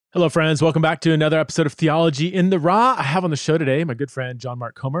Hello, friends. Welcome back to another episode of Theology in the Raw. I have on the show today my good friend, John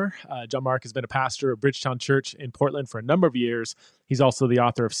Mark Comer. John Mark has been a pastor at Bridgetown Church in Portland for a number of years. He's also the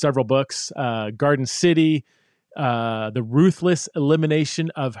author of several books, Garden City, The Ruthless Elimination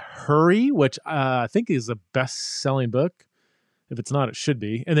of Hurry, which I think is a best-selling book. If it's not, it should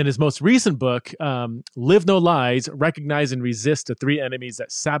be. And then his most recent book, Live No Lies, Recognize and Resist the Three Enemies That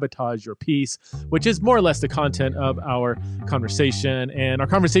Sabotage Your Peace, which is more or less the content of our conversation. And our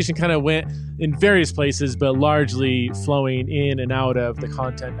conversation kind of went in various places, but largely flowing in and out of the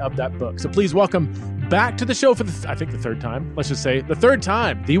content of that book. So please welcome back to the show for, the third time. Let's just say the third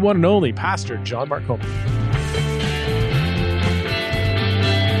time, the one and only Pastor John Mark Comer.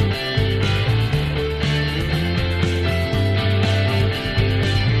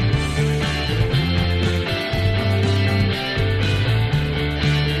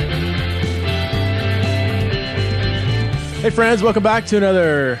 Hey friends, welcome back to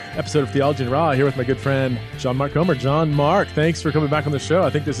another episode of Theology in Raw, here with my good friend, John Mark Comer. John Mark, thanks for coming back on the show.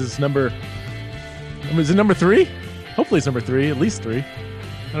 I think this is is it number 3? Hopefully it's number 3, at least 3. I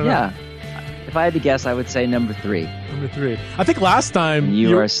don't know. If I had to guess, I would say number 3. Number 3. I think last time and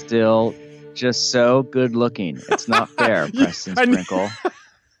you are still just so good looking. It's not fair, Preston Sprinkle.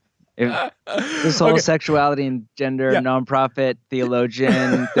 If this whole sexuality and gender nonprofit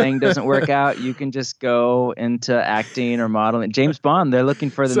theologian thing doesn't work out, you can just go into acting or modeling. James Bond, they're looking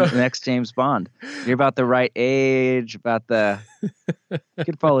for the next James Bond. You're about the right age, you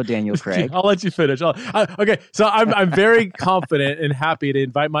could follow Daniel Craig. I'll let you finish. Okay, so I'm very confident and happy to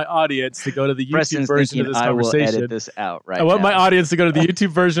invite my audience to go to the YouTube version of this conversation. I will edit this out right now. I want my audience to go to the YouTube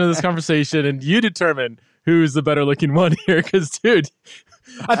version of this conversation, and you determine who's the better looking one here. Because, dude,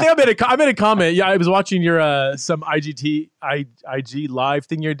 I think I made a comment. Yeah, I was watching your some IG live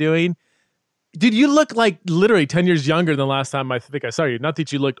thing you're doing. Dude, you look like literally 10 years younger than the last time I think I saw you. Not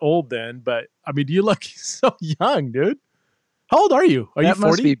that you looked old then, but I mean, you look so young, dude. How old are you? Are you 40? That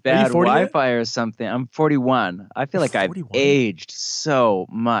must be bad Wi-Fi or something. I'm 41. I feel like I've aged so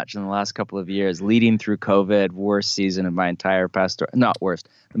much in the last couple of years, leading through COVID, worst season of my entire the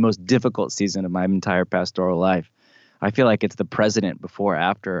most difficult season of my entire pastoral life. I feel like it's the president before,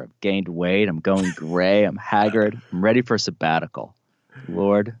 after. I've gained weight. I'm going gray. I'm haggard. I'm ready for a sabbatical.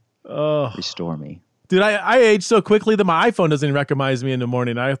 Lord, restore me. Dude, I age so quickly that my iPhone doesn't even recognize me in the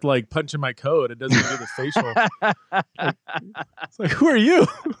morning. I have to punch in my code. It doesn't do the facial. It's like, who are you?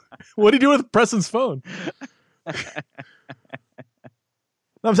 What do you do with Preston's phone?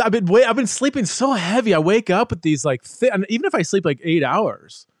 I've been sleeping so heavy. I wake up with these even if I sleep 8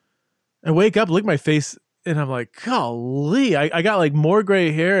 hours, I wake up, look at my face, and I'm like, golly, I got more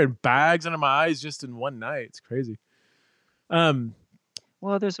gray hair and bags under my eyes just in one night. It's crazy.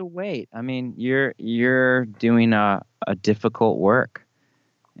 Well, there's a weight. I mean, you're doing a difficult work,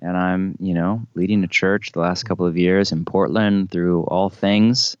 and I'm, leading a church the last couple of years in Portland through all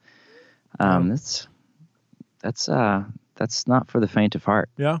things. That's not for the faint of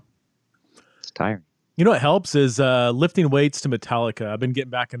heart. Yeah, it's tiring. You know what helps is lifting weights to Metallica. I've been getting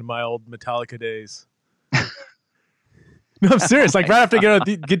back into my old Metallica days. No, I'm serious. Right after I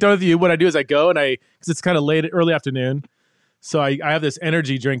get done with you, what I do is I go because it's kind of early afternoon. So I have this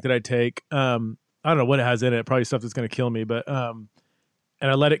energy drink that I take. I don't know what it has in it. Probably stuff that's going to kill me. But and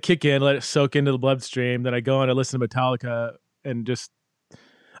I let it kick in, let it soak into the bloodstream. Then I go and I listen to Metallica and just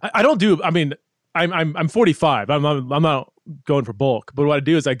I don't do. I mean, I'm 45. I'm not going for bulk. But what I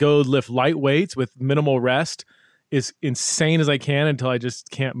do is I go lift light weights with minimal rest, as insane as I can until I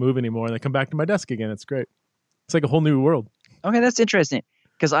just can't move anymore, and I come back to my desk again. It's great. It's like a whole new world. Okay, that's interesting.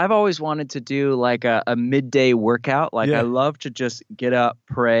 Because I've always wanted to do a midday workout. I love to just get up,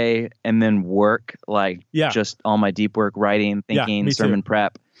 pray, and then work. Just all my deep work, writing, thinking, sermon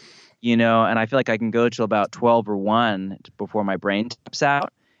prep. And I feel like I can go till about 12 or 1 before my brain taps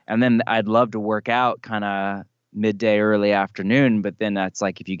out. And then I'd love to work out kind of midday, early afternoon. But then that's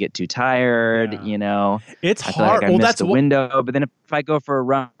if you get too tired, It's I hard. Feel like I missed the window. But then if I go for a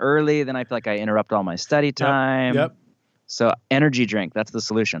run early, then I feel like I interrupt all my study time. Yep. So energy drink, that's the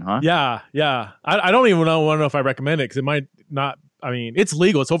solution, huh? Yeah. I don't even want to know if I recommend it because it might not. I mean, it's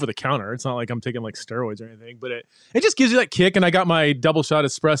legal. It's over the counter. It's not like I'm taking steroids or anything, but it just gives you that kick. And I got my double shot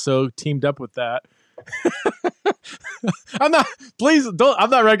espresso teamed up with that. I'm not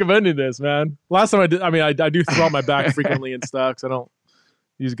recommending this, man. Last time I did, I do throw out my back frequently and stuff because I don't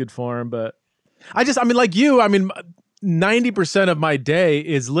use good form, but like you, 90% of my day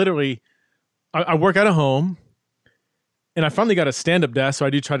is literally, I work out at home. And I finally got a stand-up desk, so I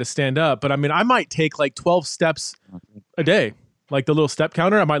do try to stand up. But I might take 12 steps a day. The little step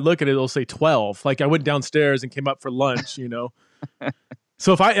counter, I might look at it, it'll say 12. I went downstairs and came up for lunch,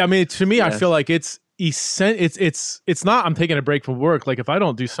 So I mean, to me, yes. I feel like it's it's not, I'm taking a break from work. Like if I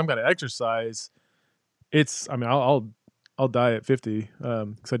don't do some kind of exercise, I'll die at 50.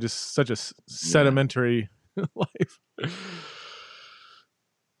 Cause I just such a sedimentary life.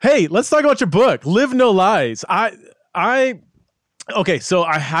 Hey, let's talk about your book, Live No Lies. Okay, so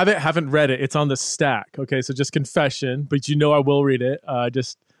I haven't read it. It's on the stack. Okay, so just confession, but I will read it.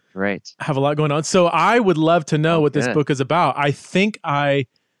 Just right. Have a lot going on. So I would love to know what this book is about. I think I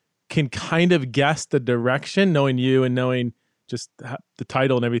can kind of guess the direction, knowing you and knowing just the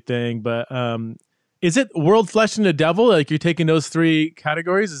title and everything. But is it World, Flesh, and the Devil? Like you're taking those three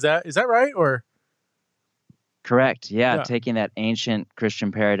categories? Is that right? Or correct? Yeah, taking that ancient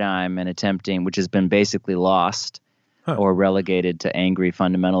Christian paradigm and attempting, which has been basically lost. Or relegated to angry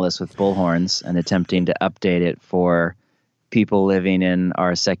fundamentalists with bullhorns, and attempting to update it for people living in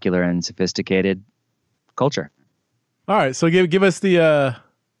our secular and sophisticated culture. All right, so give us the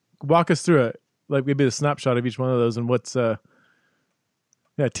walk us through it. Like maybe a snapshot of each one of those, and what's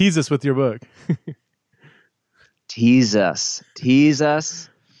tease us with your book. Tease us.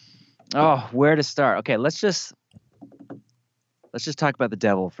 Oh, where to start? Okay, let's just talk about the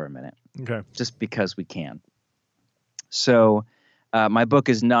devil for a minute. Okay, just because we can. So my book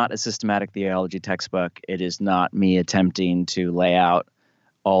is not a systematic theology textbook. It is not me attempting to lay out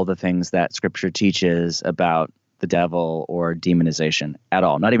all the things that Scripture teaches about the devil or demonization at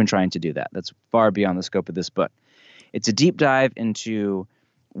all. Not even trying to do that. That's far beyond the scope of this book. It's a deep dive into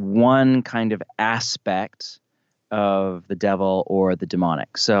one kind of aspect of the devil or the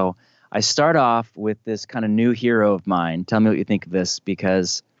demonic. So I start off with this kind of new hero of mine. Tell me what you think of this,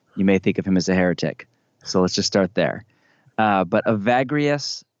 because you may think of him as a heretic. So let's just start there. But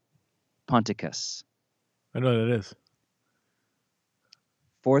Evagrius Ponticus. I know what it is.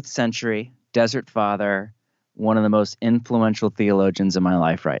 4th century, desert father, one of the most influential theologians in my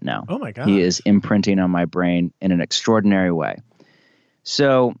life right now. Oh my God. He is imprinting on my brain in an extraordinary way.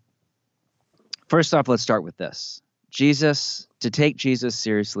 So first off, let's start with this. To take Jesus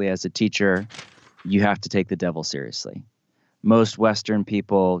seriously as a teacher, you have to take the devil seriously. Most Western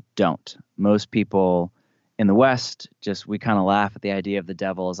people don't. Most people in the West, we kind of laugh at the idea of the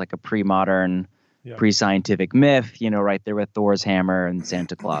devil as like a pre-modern, pre-scientific myth, right there with Thor's hammer and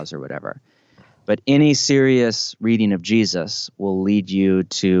Santa Claus or whatever. But any serious reading of Jesus will lead you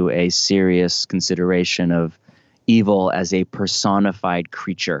to a serious consideration of evil as a personified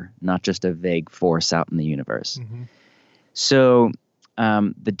creature, not just a vague force out in the universe. Mm-hmm. So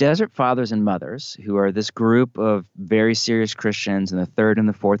the Desert Fathers and Mothers, who are this group of very serious Christians in the 3rd and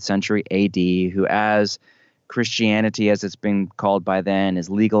the 4th century AD, who as Christianity, as it's been called by then, is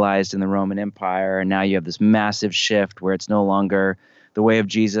legalized in the Roman Empire, and now you have this massive shift where it's no longer the way of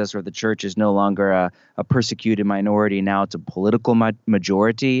Jesus, or the church is no longer a persecuted minority. Now it's a political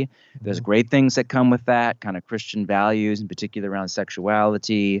majority. There's great things that come with that, kind of Christian values, in particular around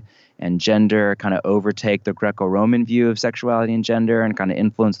sexuality and gender, kind of overtake the Greco-Roman view of sexuality and gender and kind of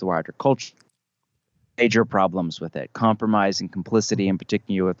influence the wider culture. Major problems with it, compromise and complicity, in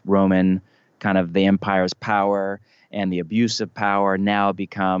particular with Roman, kind of the empire's power and the abuse of power now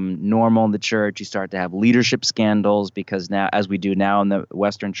become normal in the church. You start to have leadership scandals because now, as we do now in the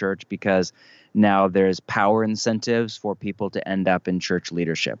Western church, because now there's power incentives for people to end up in church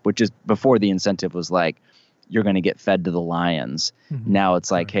leadership, which is before the incentive was like, you're going to get fed to the lions. Mm-hmm. Now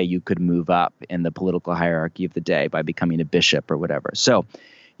it's like, hey, you could move up in the political hierarchy of the day by becoming a bishop or whatever. So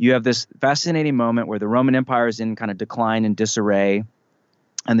you have this fascinating moment where the Roman Empire is in kind of decline and disarray,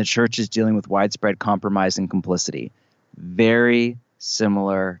 and the church is dealing with widespread compromise and complicity. Very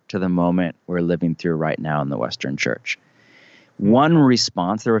similar to the moment we're living through right now in the Western church. One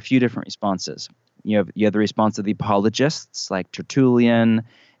response, there are a few different responses. You have the response of the apologists like Tertullian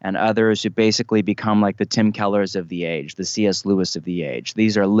and others who basically become like the Tim Kellers of the age, the C.S. Lewis of the age.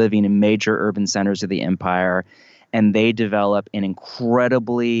 These are living in major urban centers of the empire, and they develop an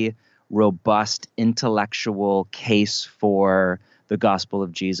incredibly robust intellectual case for the gospel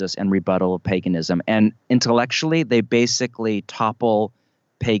of Jesus and rebuttal of paganism. And intellectually, they basically topple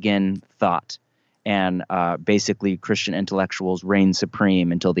pagan thought. And basically, Christian intellectuals reign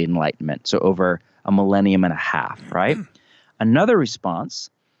supreme until the Enlightenment. So over a millennium and a half, right? Another response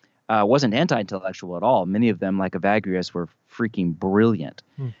wasn't anti-intellectual at all. Many of them, like Evagrius, were freaking brilliant.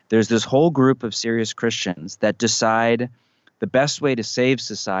 There's this whole group of serious Christians that decide the best way to save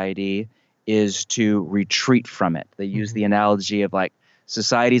society is to retreat from it. They use the analogy of like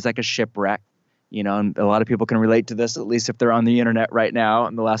society's like a shipwreck. And a lot of people can relate to this, at least if they're on the internet right now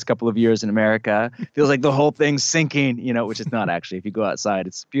in the last couple of years in America. Feels like the whole thing's sinking, which it's not actually. If you go outside,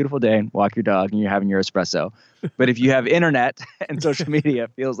 it's a beautiful day, walk your dog, and you're having your espresso. But if you have internet and social media,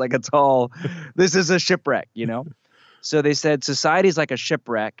 it feels like this is a shipwreck, So they said, society's like a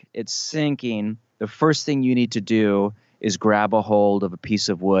shipwreck. It's sinking. The first thing you need to do is grab a hold of a piece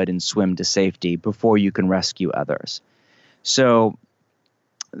of wood and swim to safety before you can rescue others. So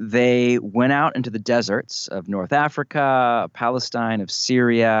they went out into the deserts of North Africa, Palestine, of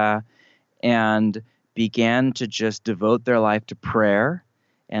Syria, and began to just devote their life to prayer.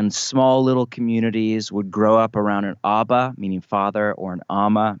 And small little communities would grow up around an Abba, meaning father, or an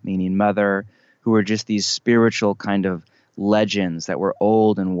Amma, meaning mother, who were just these spiritual kind of legends that were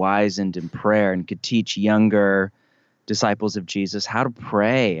old and wizened in prayer and could teach younger disciples of Jesus how to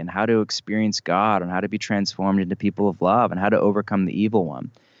pray and how to experience God and how to be transformed into people of love and how to overcome the evil one.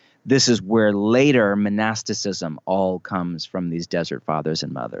 This is where later monasticism all comes from these desert fathers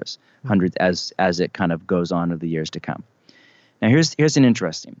and mothers, hundreds as it kind of goes on of the years to come. Now here's an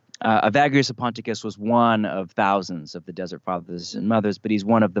interesting. Evagrius of Ponticus was one of thousands of the desert fathers and mothers, but he's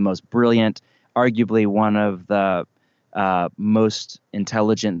one of the most brilliant, arguably one of the most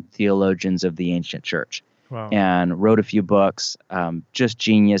intelligent theologians of the ancient church. Wow. And wrote a few books, just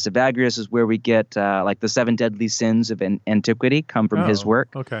genius. Evagrius is where we get like the 7 deadly sins of antiquity come from his work.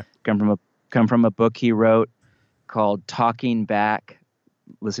 Okay. Come from a book he wrote called Talking Back.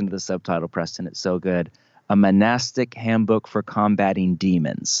 Listen to the subtitle, Preston. It's so good. A monastic handbook for combating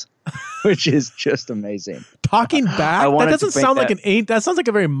demons, which is just amazing. Talking Back? That doesn't sound like that sounds like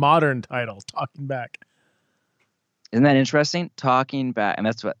a very modern title, Talking Back. Isn't that interesting? Talking Back. And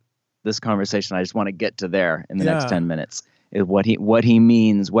that's what this conversation, I just want to get to there in the next 10 minutes, is what he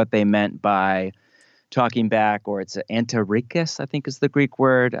means, what they meant by talking back, or it's antarikis, I think is the Greek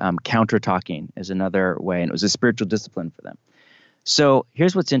word. Counter-talking is another way, and it was a spiritual discipline for them. So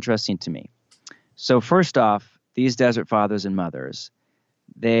here's what's interesting to me. So first off, these desert fathers and mothers,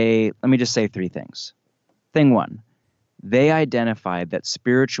 let me just say 3 things. Thing 1, they identified that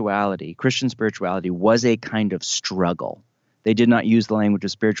Christian spirituality, was a kind of struggle. They did not use the language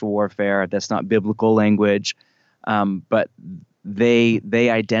of spiritual warfare. That's not biblical language. But they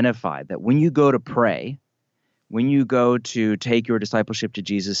identified that when you go to pray, when you go to take your discipleship to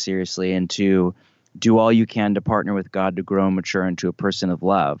Jesus seriously and to do all you can to partner with God to grow and mature into a person of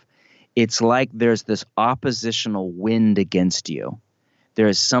love, it's like there's this oppositional wind against you.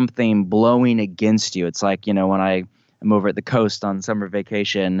 There's something blowing against you. It's like, when I am over at the coast on summer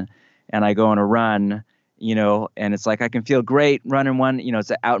vacation and I go on a run, and it's like I can feel great running one,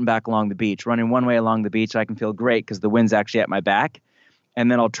 it's out and back along the beach. Running one way along the beach, I can feel great because the wind's actually at my back. And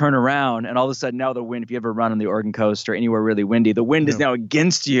then I'll turn around, and all of a sudden now the wind, if you ever run on the Oregon coast or anywhere really windy, the wind is now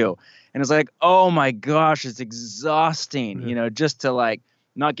against you. And it's like, oh my gosh, it's exhausting, just to like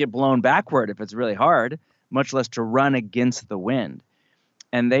not get blown backward if it's really hard, much less to run against the wind.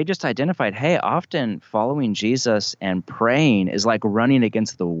 And they just identified, hey, often following Jesus and praying is like running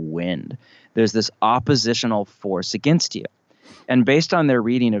against the wind. There's this oppositional force against you. And based on their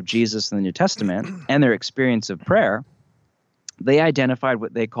reading of Jesus in the New Testament and their experience of prayer, they identified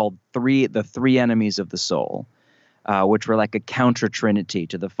what they called the 3 enemies of the soul, which were like a counter-trinity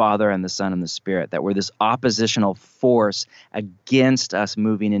to the Father and the Son and the Spirit, that were this oppositional force against us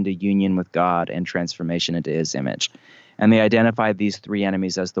moving into union with God and transformation into His image. And they identified these 3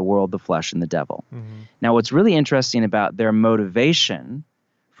 enemies as the world, the flesh, and the devil. Mm-hmm. Now, what's really interesting about their motivation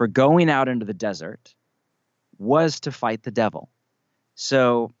for going out into the desert was to fight the devil.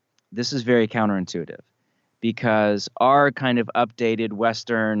 So this is very counterintuitive, because our kind of updated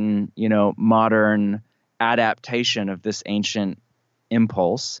Western, modern adaptation of this ancient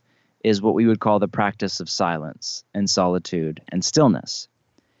impulse is what we would call the practice of silence and solitude and stillness.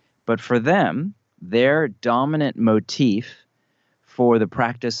 But for them, their dominant motif for the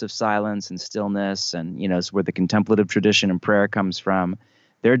practice of silence and stillness, and it's where the contemplative tradition and prayer comes from,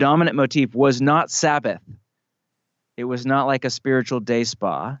 their dominant motif was not Sabbath. It was not like a spiritual day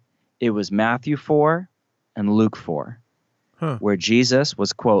spa. It was Matthew 4 and Luke 4, where Jesus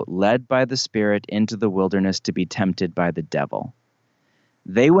was, quote, led by the Spirit into the wilderness to be tempted by the devil.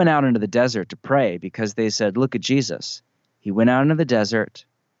 They went out into the desert to pray because they said, look at Jesus. He went out into the desert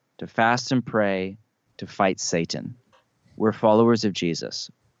to fast and pray, to fight Satan. We're followers of Jesus.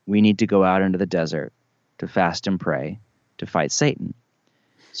 We need to go out into the desert to fast and pray, to fight Satan.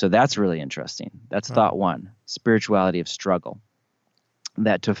 So that's really interesting. That's thought 1, spirituality of struggle.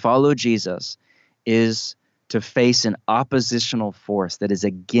 That to follow Jesus is to face an oppositional force that is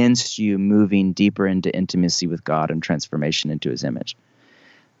against you moving deeper into intimacy with God and transformation into His image.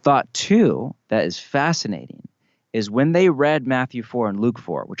 Thought two that is fascinating is when they read Matthew 4 and Luke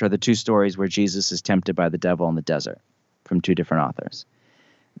 4, which are the two stories where Jesus is tempted by the devil in the desert from two different authors.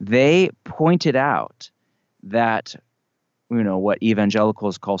 They pointed out that, what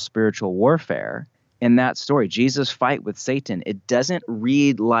evangelicals call spiritual warfare in that story, Jesus' fight with Satan, it doesn't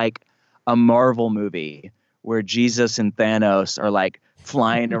read like a Marvel movie where Jesus and Thanos are like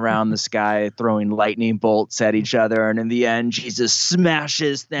flying around the sky, throwing lightning bolts at each other. And in the end, Jesus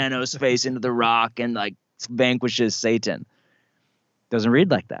smashes Thanos' face into the rock and like vanquishes Satan. Doesn't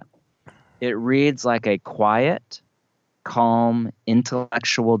read like that. It reads like a quiet, calm,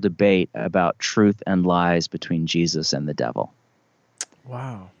 intellectual debate about truth and lies between Jesus and the devil.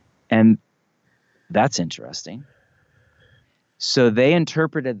 Wow. And that's interesting. So they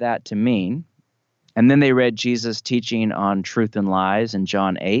interpreted that to mean, and then they read Jesus' teaching on truth and lies in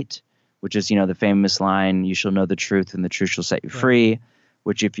John 8, which is, the famous line, "You shall know the truth and the truth shall set you free,"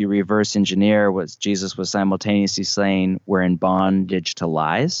 which if you reverse engineer, what Jesus was simultaneously saying, we're in bondage to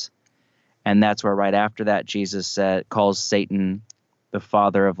lies. And that's where right after that, Jesus calls Satan the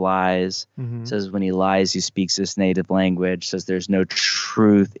father of lies, says when he lies, he speaks his native language, says there's no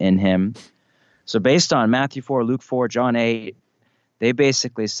truth in him. So based on Matthew 4, Luke 4, John 8, they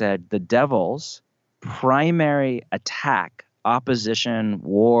basically said the devil's primary attack, opposition,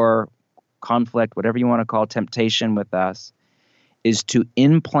 war, conflict, whatever you want to call temptation with us, is to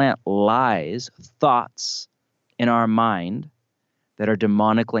implant lies, thoughts in our mind that are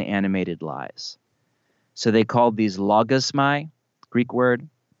demonically animated lies. So they called these logosmai, Greek word,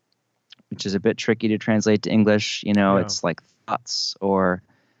 which is a bit tricky to translate to English. It's like thoughts or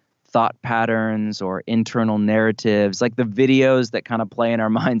thought patterns or internal narratives, like the videos that kind of play in our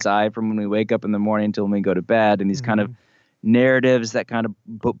mind's eye from when we wake up in the morning until when we go to bed, and these kind of narratives that kind of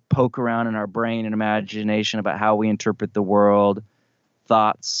poke around in our brain and imagination about how we interpret the world,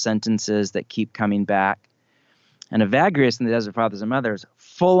 thoughts, sentences that keep coming back. And Evagrius and the Desert Fathers and Mothers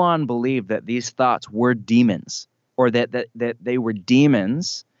full on believed that these thoughts were demons, or that they were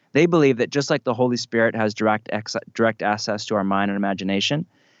demons. They believe that just like the Holy Spirit has direct access to our mind and imagination,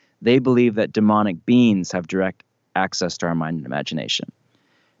 they believe that demonic beings have direct access to our mind and imagination.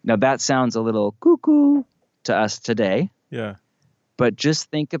 Now, that sounds a little cuckoo to us today. Yeah. But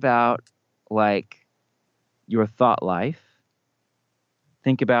just think about, like, your thought life.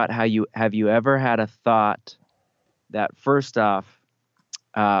 Think about have you ever had a thought that, first off,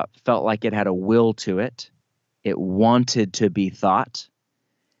 felt like it had a will to it. It wanted to be thought.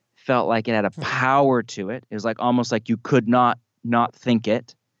 Felt like it had a power to it. It was like almost like you could not think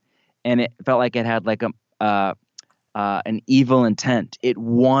it. And it felt like it had like an evil intent. It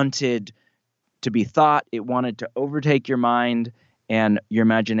wanted to be thought. It wanted to overtake your mind and your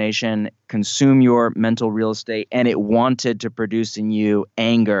imagination, consume your mental real estate, and it wanted to produce in you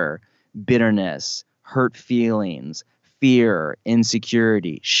anger, bitterness, hurt feelings, fear,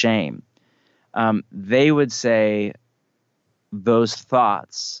 insecurity, shame. They would say those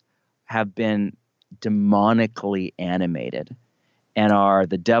thoughts have been demonically animated and are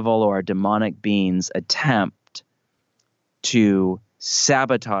the devil or demonic beings' attempt to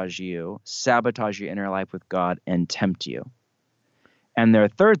sabotage your inner life with God and tempt you. And their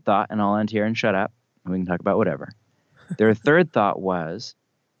third thought, and I'll end here and shut up, and we can talk about whatever. Their third thought was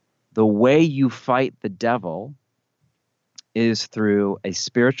the way you fight the devil is through a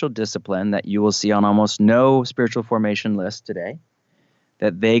spiritual discipline that you will see on almost no spiritual formation list today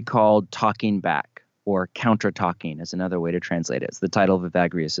that they called talking back, or counter-talking is another way to translate it. It's the title of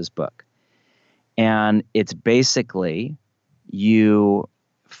Evagrius' book. And it's basically you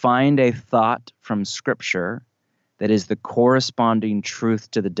find a thought from Scripture that is the corresponding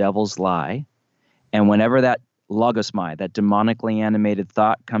truth to the devil's lie, and whenever that logosmai, that demonically animated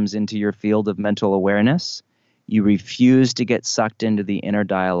thought, comes into your field of mental awareness, you refuse to get sucked into the inner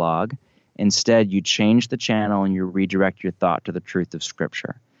dialogue. Instead, you change the channel and you redirect your thought to the truth of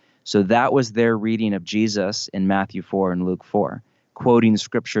Scripture. So that was their reading of Jesus in Matthew 4 and Luke 4, quoting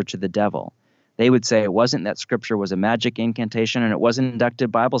Scripture to the devil. They would say it wasn't that Scripture was a magic incantation and it wasn't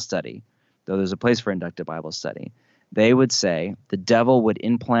inductive Bible study, though there's a place for inductive Bible study. They would say the devil would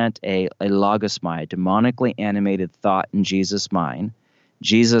implant a logosmai, demonically animated thought in Jesus' mind.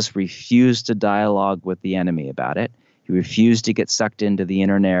 Jesus refused to dialogue with the enemy about it. He refused to get sucked into the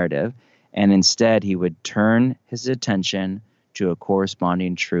inner narrative, and instead he would turn his attention to a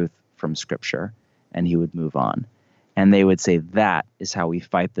corresponding truth from Scripture, and he would move on. And they would say that is how we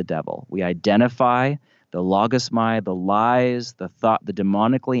fight the devil. We identify the logosmai, the lies, the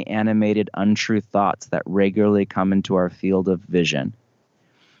demonically animated untrue thoughts that regularly come into our field of vision.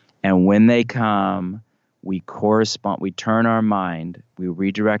 And when they come, we turn our mind, we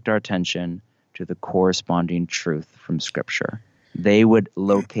redirect our attention to the corresponding truth from Scripture. They would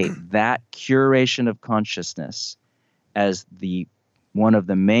locate that curation of consciousness as one of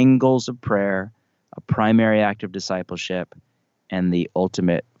the main goals of prayer, a primary act of discipleship, and the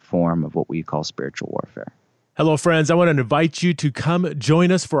ultimate form of what we call spiritual warfare. Hello, friends. I want to invite you to come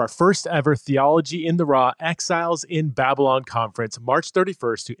join us for our first ever Theology in the Raw Exiles in Babylon conference, March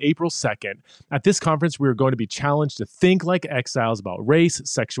 31st to April 2nd. At this conference, we are going to be challenged to think like exiles about race,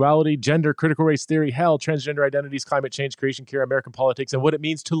 sexuality, gender, critical race theory, hell, transgender identities, climate change, creation care, American politics, and what it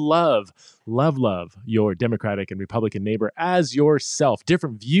means to love your Democratic and Republican neighbor as yourself.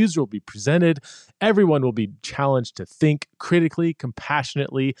 Different views will be presented. Everyone will be challenged to think critically,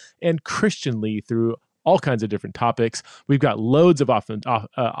 compassionately, and Christianly through all kinds of different topics. We've got loads of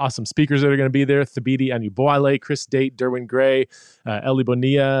awesome speakers that are going to be there. Thabiti Anyabwile, Chris Date, Derwin Gray, Ellie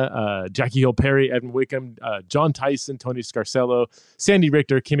Bonilla, Jackie Hill Perry, Evan Wickham, John Tyson, Tony Scarcello, Sandy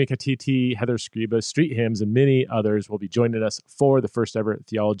Richter, Kimi Katiti, Heather Scriba, Street Hymns, and many others will be joining us for the first ever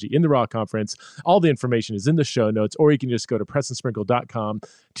Theology in the Raw conference. All the information is in the show notes, or you can just go to pressandsprinkle.com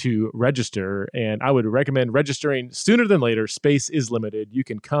to register. And I would recommend registering sooner than later. Space is limited. You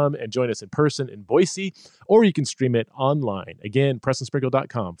can come and join us in person in Boise, or you can stream it online. Again,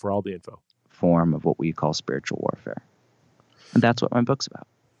 pressandsprinkle.com for all the info. Form of what we call spiritual warfare. And that's what my book's about.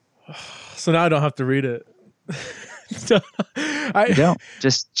 So now I don't have to read it. You don't.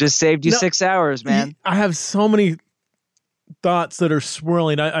 Just saved you 6 hours, man. I have so many thoughts that are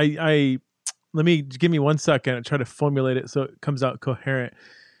swirling. Give me 1 second and try to formulate it so it comes out coherent.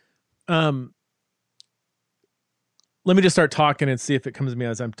 Let me just start talking and see if it comes to me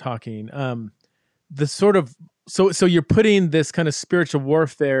as I'm talking. So you're putting this kind of spiritual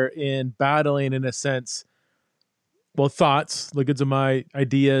warfare in battling, in a sense, well, thoughts, legitimize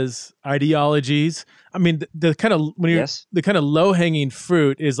ideas, ideologies. I mean, the kind of the kind of low hanging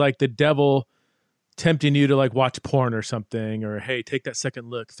fruit is like the devil tempting you to like watch porn or something, or hey, take that second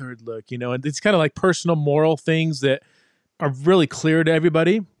look, third look, and it's kind of like personal moral things that are really clear to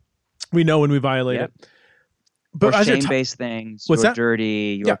everybody. We know when we violate it. But or shame-based things, you're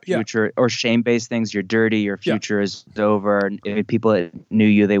dirty, your future, or shame-based things, you're dirty, your future is over. And if people that knew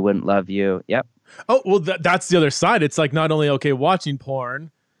you, they wouldn't love you. Yep. Oh, well, that's the other side. It's like not only, watching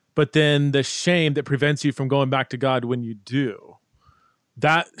porn, but then the shame that prevents you from going back to God when you do.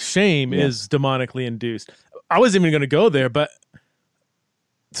 That shame is demonically induced. I wasn't even going to go there, but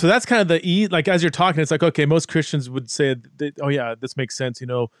so that's kind of like as you're talking, it's like, okay, most Christians would say, this makes sense,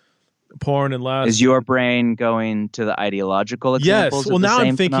 porn and lust. Is your brain going to the ideological examples? Yes. Well, now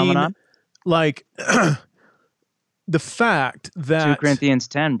I'm thinking phenomenon? Like the fact that 2 Corinthians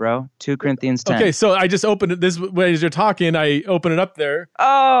 10, bro. 2 Corinthians 10. Okay, so I just opened it this way as you're talking. I open it up there.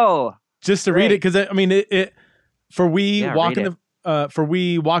 Oh, just to read it, because for we walk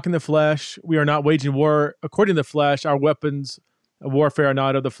in the flesh, we are not waging war according to the flesh. Our weapons of warfare are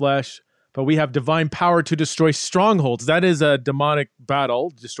not of the flesh, but we have divine power to destroy strongholds. That is a demonic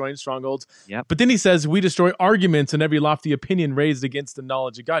battle, destroying strongholds. Yep. But then he says, we destroy arguments and every lofty opinion raised against the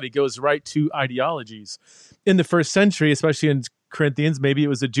knowledge of God. He goes right to ideologies. In the first century, especially in Corinthians, maybe it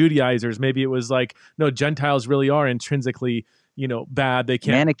was the Judaizers. Maybe it was like, no, Gentiles really are intrinsically, bad. They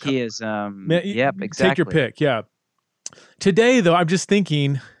can't. Manichaeism. Yep, exactly. Take your pick, yeah. Today, though, I'm just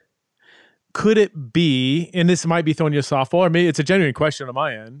thinking, could it be, and this might be throwing you a softball, or maybe it's a genuine question on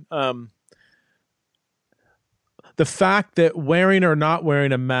my end, the fact that wearing or not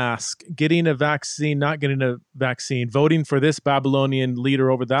wearing a mask, getting a vaccine, not getting a vaccine, voting for this Babylonian leader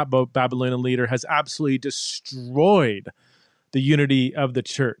over that Babylonian leader has absolutely destroyed the unity of the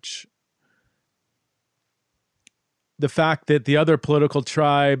church. The fact that the other political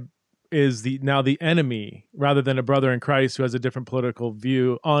tribe is now the enemy rather than a brother in Christ who has a different political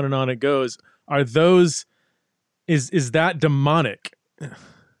view, on and on it goes. Is that demonic?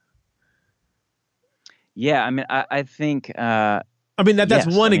 Yeah, I mean, I think. That's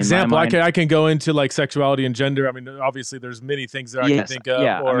one example. I can go into like sexuality and gender. I mean, obviously, there's many things that I can think of.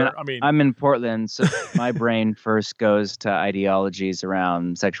 Yeah, I'm in Portland, so my brain first goes to ideologies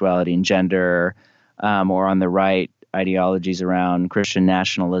around sexuality and gender, or on the right, ideologies around Christian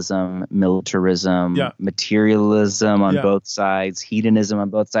nationalism, militarism, materialism on both sides, hedonism on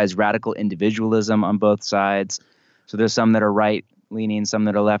both sides, radical individualism on both sides. So there's some that are right-leaning, some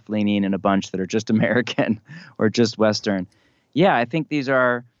that are left-leaning, and a bunch that are just American or just Western. Yeah, I think these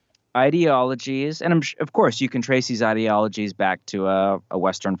are ideologies, and of course you can trace these ideologies back to a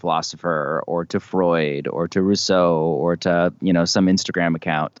Western philosopher, or to Freud, or to Rousseau, or to some Instagram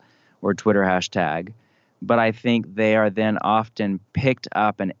account or Twitter hashtag. but I think they are then often picked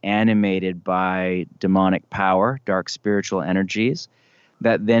up and animated by demonic power, dark spiritual energies,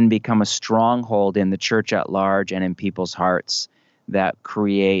 that then become a stronghold in the church at large and in people's hearts, that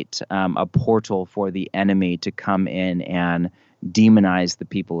create a portal for the enemy to come in and demonize the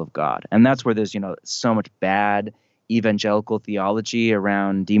people of God. And that's where there's, so much bad evangelical theology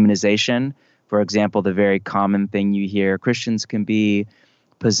around demonization. For example, the very common thing you hear, Christians can be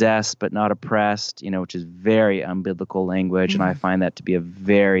possessed but not oppressed, which is very unbiblical language. And I find that to be a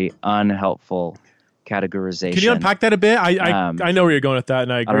very unhelpful categorization. Can you unpack that a bit? I know where you're going with that,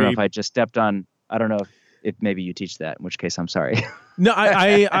 and I agree. I don't know if I just stepped on, I don't know if maybe you teach that, in which case I'm sorry. No,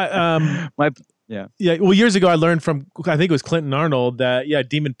 Yeah. Well, years ago, I learned from, I think it was Clinton Arnold, that,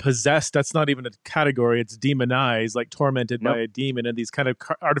 demon possessed, that's not even a category. It's demonized, like tormented by a demon, and these kind of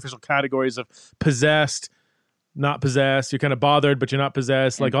artificial categories of possessed, not possessed. You're kind of bothered, but you're not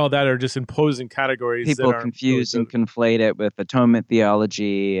possessed. Like all that are just imposing categories. People confuse and conflate it with atonement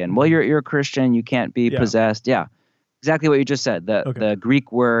theology. And, well, you're a Christian, you can't be possessed. Yeah, exactly what you just said. The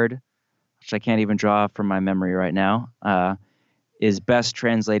Greek word, which I can't even draw from my memory right now, is best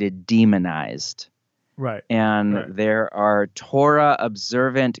translated demonized. Right. And there are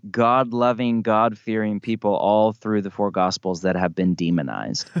Torah-observant, God-loving, God-fearing people all through the four Gospels that have been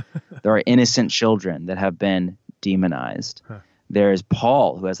demonized. There are innocent children that have been demonized. Huh. There is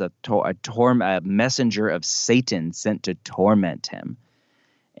Paul, who has a messenger of Satan sent to torment him.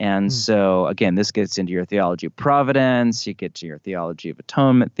 And so, again, this gets into your theology of providence. You get to your theology of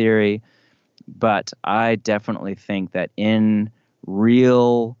atonement theory. But I definitely think that in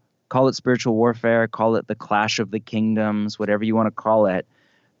real, call it spiritual warfare, call it the clash of the kingdoms, whatever you want to call it,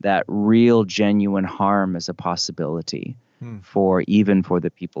 that real, genuine harm is a possibility for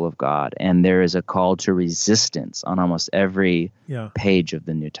the people of God. And there is a call to resistance on almost every page of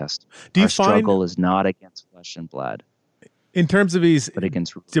the New Testament. Our struggle is not against flesh and blood. In terms of these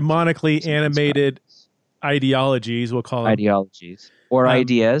demonically animated ideologies, we'll call them. Ideologies. Or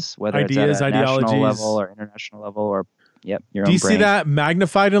ideas, whether it's at a national level or international level or your own brain. Do you see that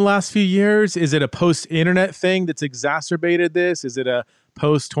magnified in the last few years? Is it a post-internet thing that's exacerbated this? Is it a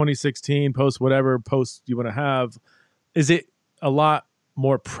post-2016, post-whatever post you want to have? Is it a lot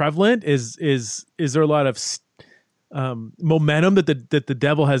more prevalent? Is there a lot of momentum that the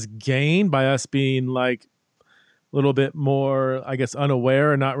devil has gained by us being like a little bit more, I guess,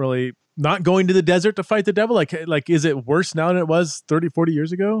 unaware and not going to the desert to fight the devil? Like, is it worse now than it was 30, 40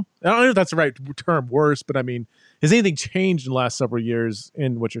 years ago? I don't know if that's the right term, worse, but I mean, has anything changed in the last several years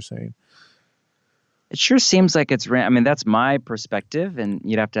in what you're saying? It sure seems like that's my perspective, and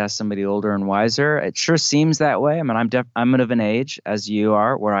you'd have to ask somebody older and wiser. It sure seems that way. I mean, I'm of an age, as you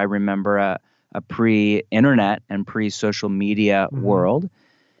are, where I remember a pre-internet and pre-social media world.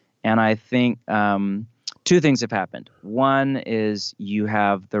 And I think two things have happened. One is you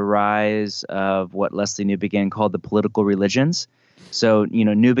have the rise of what Lesslie Newbigin called the political religions. So,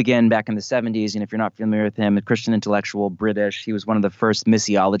 Newbigin back in the 70s, and if you're not familiar with him, a Christian intellectual, British, he was one of the first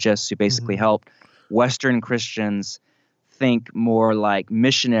missiologists who basically helped Western Christians think more like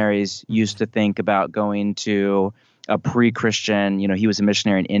missionaries used to think about going to a pre-Christian, he was a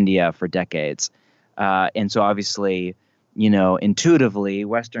missionary in India for decades. And so obviously, intuitively,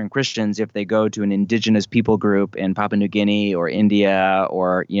 Western Christians, if they go to an indigenous people group in Papua New Guinea or India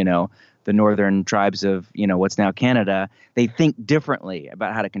or, the northern tribes of, what's now Canada, they think differently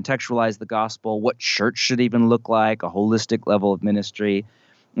about how to contextualize the gospel, what church should even look like, a holistic level of ministry.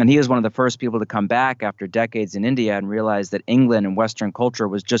 And he was one of the first people to come back after decades in India and realize that England and Western culture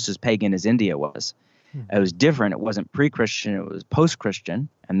was just as pagan as India was. It was different. It wasn't pre-Christian. It was post-Christian,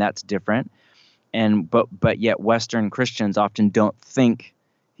 and that's different. But yet Western Christians often don't think,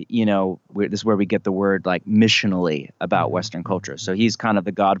 this is where we get the word like missionally about Western culture. So he's kind of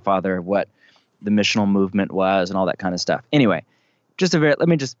the godfather of what the missional movement was and all that kind of stuff. Anyway, he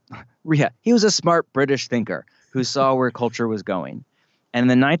was a smart British thinker who saw where culture was going. And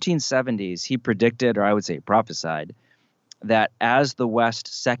in the 1970s, he predicted, or I would say prophesied, that as the West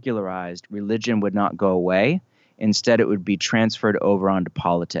secularized, religion would not go away. Instead, it would be transferred over onto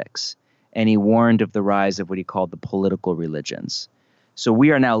politics. And he warned of the rise of what he called the political religions. So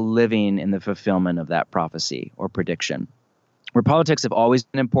we are now living in the fulfillment of that prophecy or prediction, where politics have always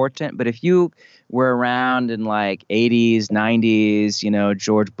been important. But if you were around in like 80s, 90s,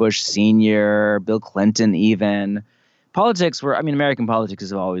 George Bush Sr., Bill Clinton even, politics American politics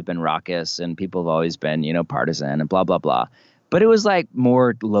has always been raucous and people have always been, partisan and blah, blah, blah. But it was like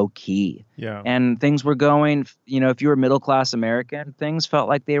more low key. Yeah. And things were going, if you were middle class American, things felt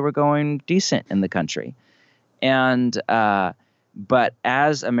like they were going decent in the country. And But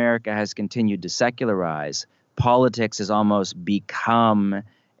as America has continued to secularize, politics has almost become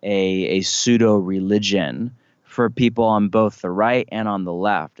a pseudo-religion for people on both the right and on the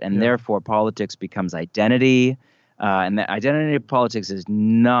left. And therefore, politics becomes identity. And the identity of politics is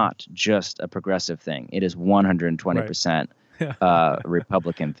not just a progressive thing. It is 120%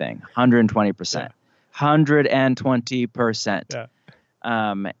 Republican thing. 120%. 120%. Yeah.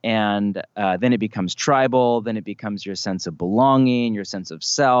 And then it becomes tribal. Then it becomes your sense of belonging, your sense of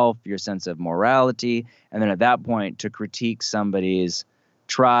self, your sense of morality. And then at that point, to critique somebody's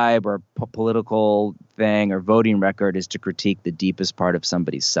tribe or political thing or voting record is to critique the deepest part of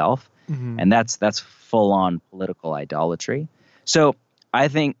somebody's self. Mm-hmm. And that's full-on political idolatry. So I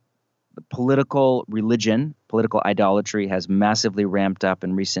think the political religion, political idolatry has massively ramped up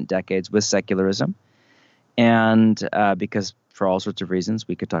in recent decades with secularism. And because for all sorts of reasons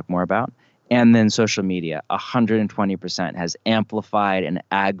we could talk more about. And then social media, 120% has amplified and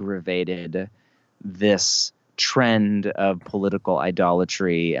aggravated this trend of political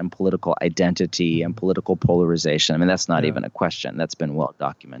idolatry and political identity and political polarization. I mean, that's not even a question. That's been well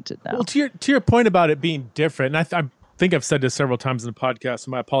documented now. Well, to your point about it being different, and I think I've said this several times in the podcast,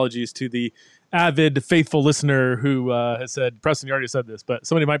 so my apologies to the avid, faithful listener who has said, Preston, you already said this, but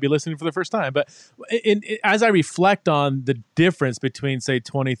somebody might be listening for the first time. But as I reflect on the difference between, say,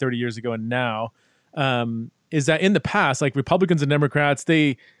 20, 30 years ago and now, is that in the past, like Republicans and Democrats,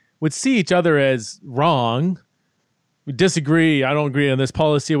 they would see each other as wrong. We disagree. I don't agree on this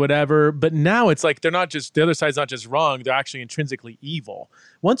policy or whatever. But now it's like they're not just, the other side's not just wrong. They're actually intrinsically evil.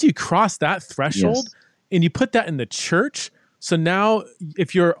 Once you cross that threshold and you put that in the church, so now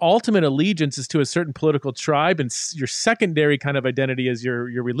if your ultimate allegiance is to a certain political tribe and your secondary kind of identity is your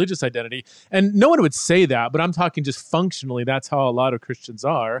religious identity, and no one would say that, but I'm talking just functionally, that's how a lot of Christians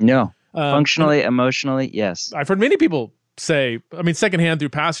are. No, functionally, emotionally, yes. I've heard many people say, I mean, secondhand through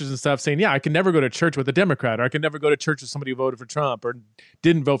pastors and stuff saying, yeah, I can never go to church with a Democrat, or I can never go to church with somebody who voted for Trump or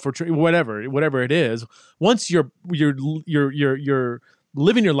didn't vote for Trump, whatever it is. Once you're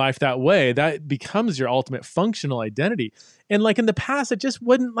living your life that way, that becomes your ultimate functional identity. And like in the past, it just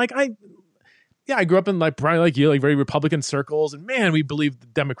wouldn't, like I grew up in like probably like you, like very Republican circles, and man, we believed the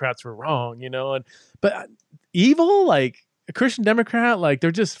Democrats were wrong, but evil, like a Christian Democrat, like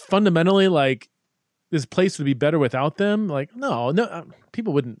they're just fundamentally like this place would be better without them. Like, no,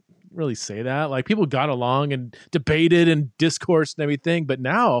 people wouldn't really say that. Like people got along and debated and discoursed and everything, but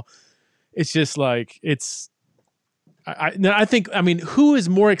now it's just like, I think, I mean, who is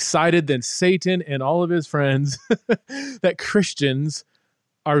more excited than Satan and all of his friends that Christians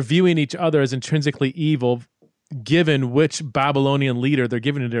are viewing each other as intrinsically evil, given which Babylonian leader they're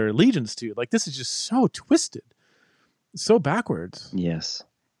giving their allegiance to? Like, this is just so twisted, so backwards. Yes.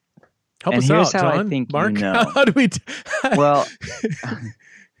 Help us out, John. I think Mark, how do we? Well,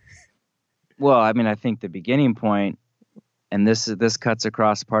 I mean, I think the beginning point, and this cuts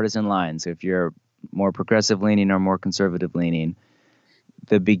across partisan lines. If you're more progressive leaning or more conservative leaning,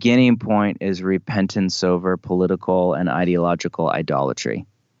 the beginning point is repentance over political and ideological idolatry.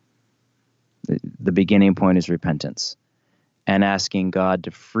 The beginning point is repentance and asking God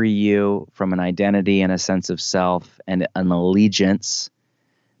to free you from an identity and a sense of self and an allegiance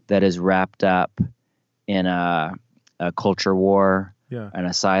that is wrapped up in a culture war, and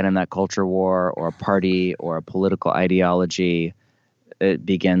a side in that culture war, or a party or a political ideology. It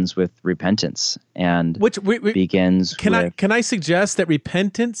begins with repentance, and begins. Can I suggest that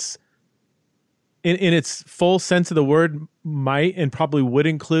repentance, in its full sense of the word, might and probably would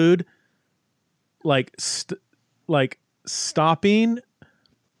include like stopping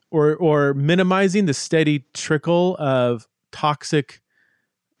or minimizing the steady trickle of toxic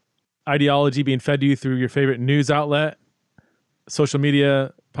ideology being fed to you through your favorite news outlet, social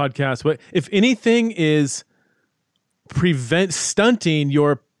media, podcasts. What, if anything, is stunting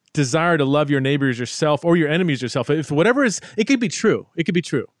your desire to love your neighbors yourself or your enemies yourself. If whatever is, it could be true. It could be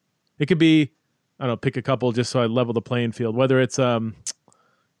true. It could be, I don't know, pick a couple just so I level the playing field. Whether it's I'm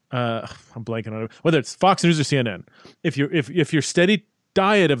blanking on it. Whether it's Fox News or CNN. If your steady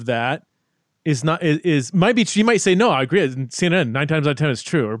diet of that is not might be, you might say, no, I agree. CNN 9 times out of 10 is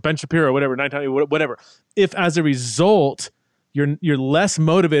true, or Ben Shapiro, or whatever, 9 times, whatever. If as a result you're less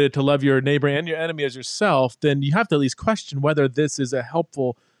motivated to love your neighbor and your enemy as yourself, then you have to at least question whether this is a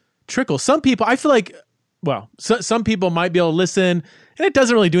helpful trickle. Some people, I feel like, some people might be able to listen, and it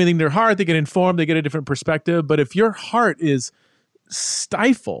doesn't really do anything to their heart. They get informed, they get a different perspective. But if your heart is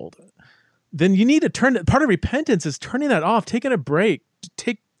stifled, then you need to turn. Part of repentance is turning that off, taking a break,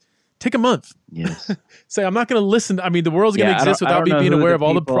 take a month. Yes. Say, I'm not going to listen. I mean, the world's going to exist without me being aware of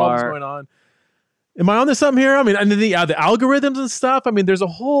all the problems going on. Am I on to something here? I mean, and the algorithms and stuff. I mean, there's a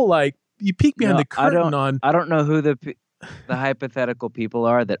whole you peek behind the curtain on. I don't know who the hypothetical people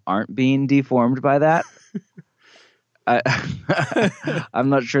are that aren't being deformed by that. I'm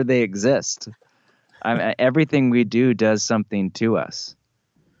not sure they exist. Everything we do does something to us.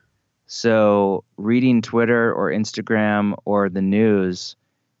 So reading Twitter or Instagram or the news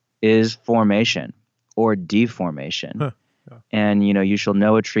is formation or deformation. Huh. Yeah. And, you shall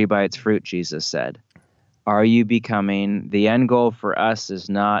know a tree by its fruit, Jesus said. Are you becoming, the end goal for us is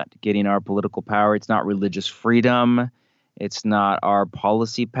not getting our political power. It's not religious freedom. It's not our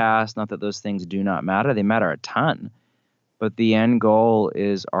policy pass. Not that those things do not matter. They matter a ton. But the end goal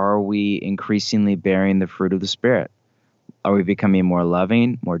is, are we increasingly bearing the fruit of the Spirit? Are we becoming more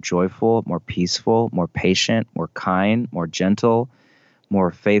loving, more joyful, more peaceful, more patient, more kind, more gentle,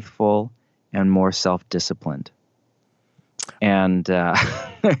 more faithful, and more self-disciplined? And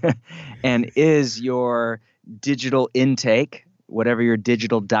and is your digital intake, whatever your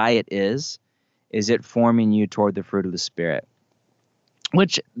digital diet is it forming you toward the fruit of the Spirit?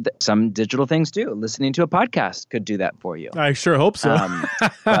 Which some digital things do. Listening to a podcast could do that for you. I sure hope so.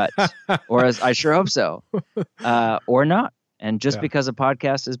 I sure hope so, or not. And just because a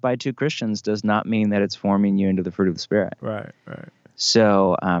podcast is by two Christians does not mean that it's forming you into the fruit of the Spirit. Right.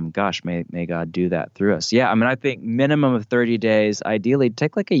 So, may God do that through us. Yeah, I mean, I think minimum of 30 days. Ideally,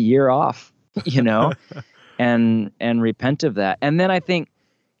 take like a year off, and repent of that. And then I think,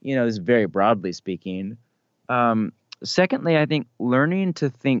 this is very broadly speaking. Secondly, I think learning to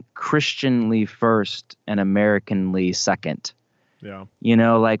think Christianly first and Americanly second. Yeah.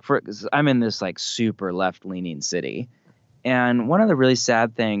 I'm in this super left-leaning city. And one of the really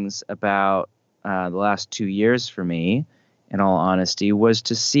sad things about the last 2 years for me, in all honesty, was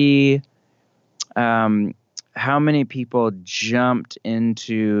to see how many people jumped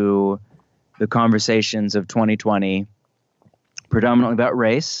into the conversations of 2020, predominantly about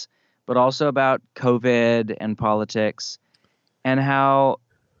race, but also about COVID and politics, and how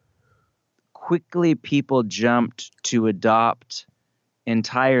quickly people jumped to adopt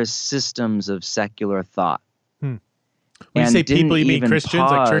entire systems of secular thought. When you say people, you mean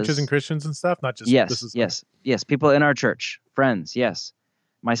Christians, like churches and Christians and stuff? Not just yes. People in our church, friends, yes.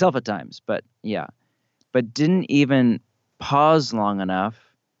 Myself at times, but yeah. But didn't even pause long enough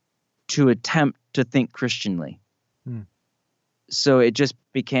to attempt to think Christianly. So it just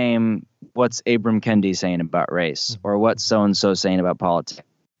became, what's Abram Kendi saying about race? Or what's so-and-so saying about politics?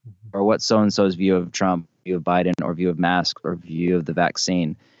 Or what's so-and-so's view of Trump, view of Biden, or view of masks, or view of the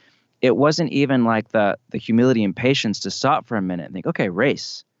vaccine? It wasn't even like the humility and patience to stop for a minute and think, okay,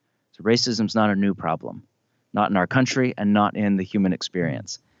 race. So racism's not a new problem, not in our country and not in the human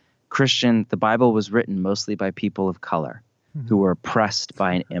experience. The Bible was written mostly by people of color who were oppressed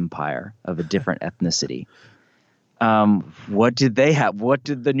by an empire of a different ethnicity. What did they have? What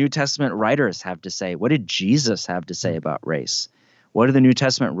did the New Testament writers have to say? What did Jesus have to say about race? What do the New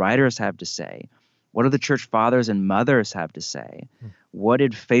Testament writers have to say? What do the church fathers and mothers have to say? What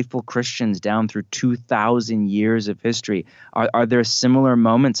did faithful Christians down through 2,000 years of history? Are there similar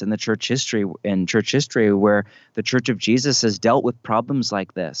moments in church history where the Church of Jesus has dealt with problems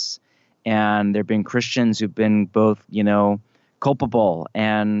like this? And there have been Christians who've been both, culpable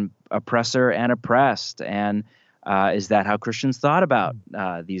and oppressor and oppressed. And is that how Christians thought about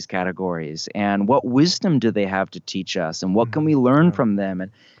these categories? And what wisdom do they have to teach us? And what can we learn from them?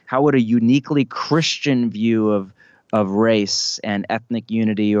 And how would a uniquely Christian view of race and ethnic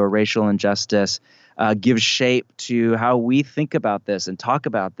unity or racial injustice give shape to how we think about this and talk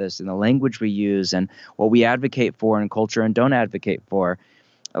about this and the language we use and what we advocate for in culture and don't advocate for?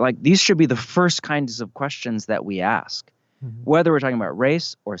 These should be the first kinds of questions that we ask. Whether we're talking about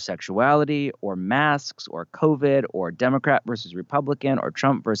race or sexuality or masks or COVID or Democrat versus Republican or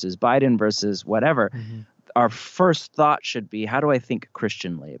Trump versus Biden versus whatever, our first thought should be, how do I think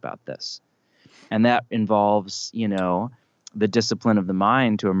Christianly about this? And that involves, the discipline of the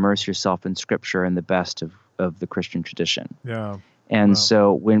mind to immerse yourself in Scripture and the best of the Christian tradition. Yeah. And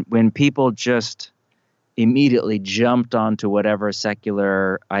so when people just immediately jumped onto whatever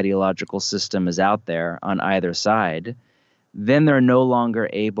secular ideological system is out there on either side, then they're no longer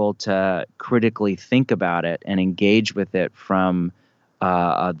able to critically think about it and engage with it from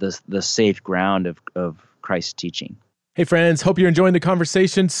the safe ground of Christ's teaching. Hey friends, hope you're enjoying the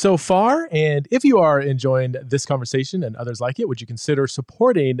conversation so far. And if you are enjoying this conversation and others like it, would you consider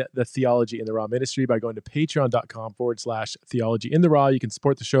supporting the Theology in the Raw ministry by going to patreon.com/Theology in the Raw. You can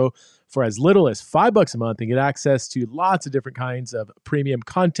support the show for as little as $5 a month and get access to lots of different kinds of premium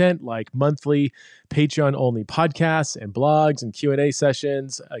content like monthly Patreon-only podcasts and blogs and Q&A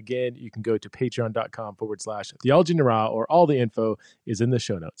sessions. Again, you can go to patreon.com/Theology in the Raw, or all the info is in the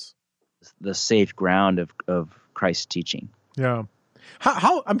show notes. The safe ground of Christ's teaching. Yeah.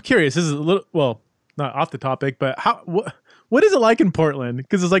 How I'm curious, this is a little, well, not off the topic, but what is it like in Portland?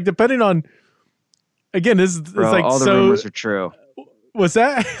 Because it's like, depending on, again, it's like, all the rumors are true. What's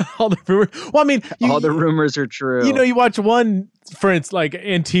that? All the rumors? Well, I mean, all the rumors are true. You know, you watch one, for instance, like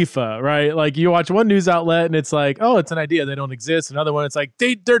Antifa, right? Like you watch one news outlet and it's like, oh, it's an idea, they don't exist. Another one, it's like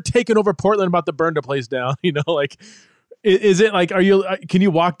they're taking over Portland, about to burn the place down. You know, like, is it like, can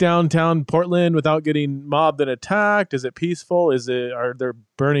you walk downtown Portland without getting mobbed and attacked? Is it peaceful? Are there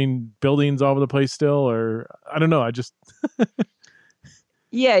burning buildings all over the place still? Or I don't know. I just.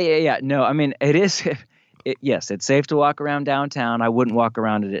 Yeah. No, I mean, it is. Yes, it's safe to walk around downtown. I wouldn't walk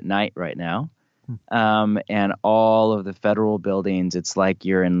around it at night right now. And all of the federal buildings, it's like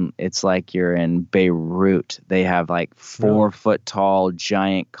you're in Beirut. They have like 4-foot tall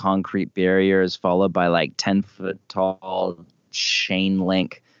giant concrete barriers, followed by like 10-foot tall chain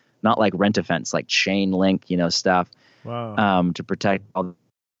link, not like rent-a-fence, like chain link, stuff. Wow. To protect all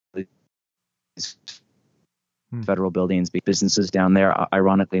these federal buildings, businesses down there,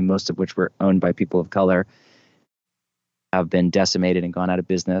 ironically, most of which were owned by people of color, have been decimated and gone out of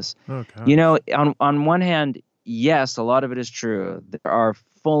business. Okay. On one hand, yes, a lot of it is true. There are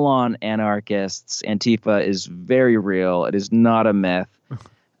full-on anarchists. Antifa is very real. It is not a myth.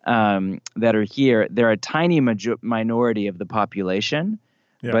 That are here. They're a tiny minority of the population,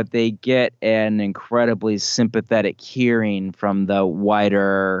 but they get an incredibly sympathetic hearing from the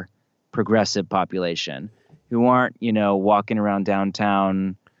wider progressive population, who aren't, walking around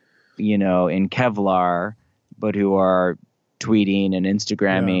downtown, in Kevlar, but who are tweeting and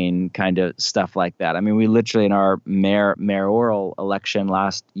Instagramming kind of stuff like that. I mean, we literally, in our mayoral election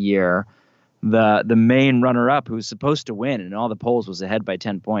last year, the main runner-up, who was supposed to win in all the polls, was ahead by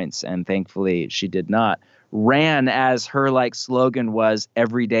 10 points, and thankfully she did not, ran as her slogan was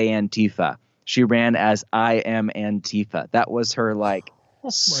 "Everyday Antifa." She ran as "I am Antifa." That was her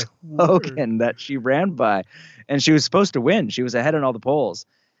slogan that she ran by, and she was supposed to win. She was ahead in all the polls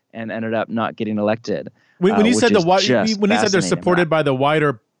and ended up not getting elected. When you said they're supported by the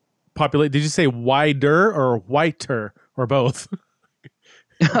wider population, did you say wider or whiter or both?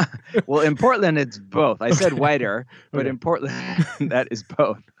 Well, in Portland, it's both. I said whiter, but in Portland, that is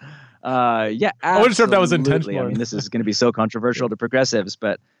both. Yeah, absolutely. I wasn't sure if that was intentional. I mean, this is going to be so controversial to progressives,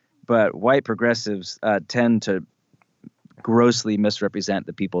 but white progressives tend to grossly misrepresent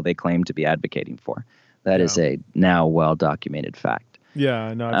the people they claim to be advocating for. That is a now well-documented fact.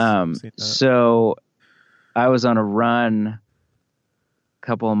 Yeah, no, I've seen that. So I was on a run a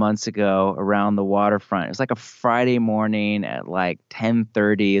couple of months ago around the waterfront. It was like a Friday morning at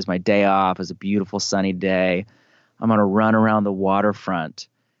 10:30. Is my day off. It was a beautiful sunny day. I'm on a run around the waterfront,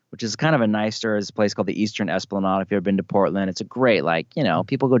 which is kind of a nicer. It's a place called the Eastern Esplanade. If you've ever been to Portland, it's a great,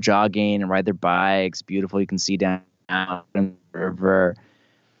 people go jogging and ride their bikes. Beautiful. You can see down the river.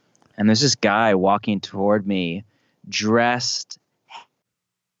 And there's this guy walking toward me, dressed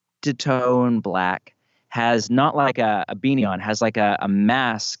to toe in black, has not like a beanie on, has like a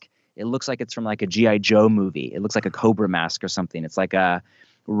mask. It looks like it's from like a G.I. Joe movie. It looks like a Cobra mask or something. It's like a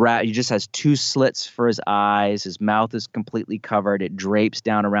rat. He just has 2 slits for his eyes. His mouth is completely covered. It drapes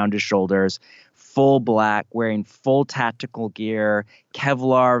down around his shoulders. Full black, wearing full tactical gear,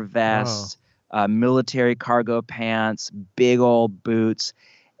 Kevlar vest, military cargo pants, big old boots,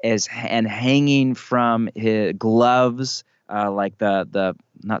 and hanging from his gloves, like the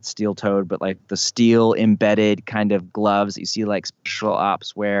not steel-toed, but like the steel embedded kind of gloves that you see like special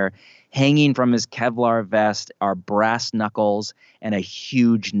ops wear. Hanging from his Kevlar vest are brass knuckles and a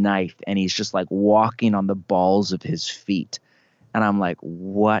huge knife, and he's just walking on the balls of his feet. And I'm like,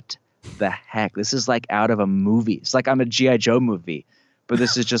 what the heck? This is like out of a movie. It's like I'm a G.I. Joe movie, but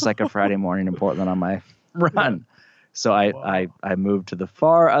this is just like a Friday morning in Portland on my run. So I moved to the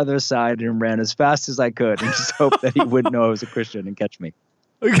far other side and ran as fast as I could and just hoped that he wouldn't know I was a Christian and catch me.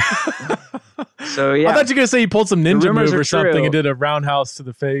 So yeah, I thought you were gonna say you pulled some ninja move or something and did a roundhouse to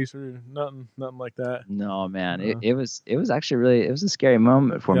the face or nothing like that. No, man, it was actually it was a scary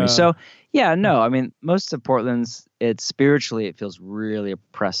moment for me. So yeah, no, I mean, most of Portland's, it feels really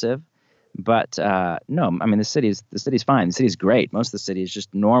oppressive. But no, I mean the city's fine. The city's great. Most of the city is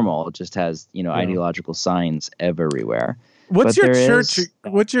just normal. It just has ideological signs everywhere. What's your church?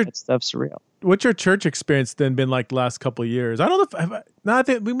 That stuff's real. What's your church experience then been like the last couple of years? I don't know if I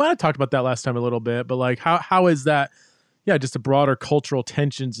think we might have talked about that last time a little bit, but like how is that? Yeah, just the broader cultural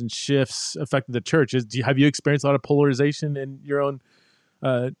tensions and shifts affected the church. Have you experienced a lot of polarization in your own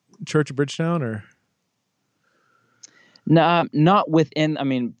church of Bridgetown, or? No, not within. I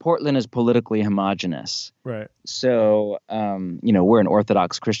mean, Portland is politically homogenous, right? So, we're an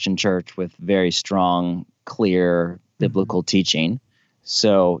Orthodox Christian church with very strong, clear biblical teaching.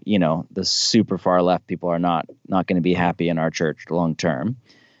 So, the super far left people are not going to be happy in our church long term,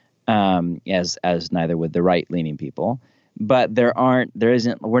 as neither would the right leaning people. But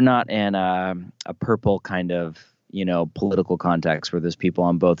we're not in a purple kind of, political context where there's people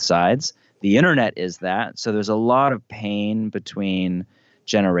on both sides. The internet is that. So there's a lot of pain between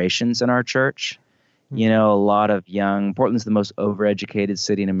generations in our church. A lot of Portland's the most overeducated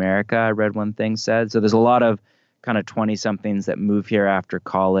city in America, I read one thing said. So there's a lot of kind of 20-somethings that move here after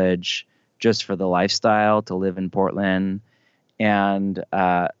college just for the lifestyle to live in Portland. And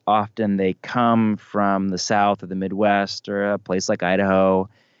often they come from the South or the Midwest or a place like Idaho,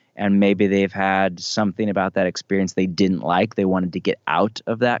 and maybe they've had something about that experience they didn't like. They wanted to get out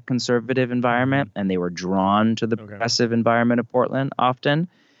of that conservative environment, and they were drawn to the progressive environment of Portland often.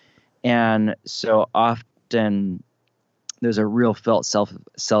 And so often there's a real felt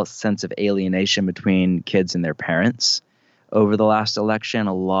sense of alienation between kids and their parents over the last election.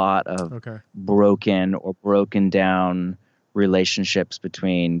 A lot of broken down relationships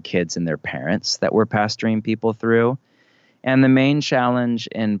between kids and their parents that we're pastoring people through. And the main challenge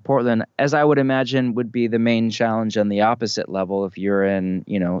in Portland, as I would imagine, would be the main challenge on the opposite level if you're in,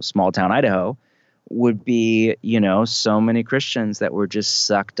 small town Idaho, would be, so many Christians that were just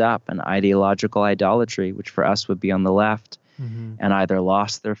sucked up in ideological idolatry, which for us would be on the left, and either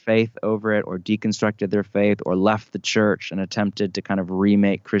lost their faith over it or deconstructed their faith or left the church and attempted to kind of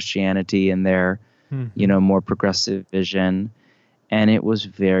remake Christianity in their more progressive vision. And it was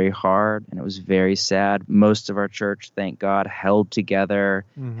very hard and it was very sad. Most of our church, thank God, held together,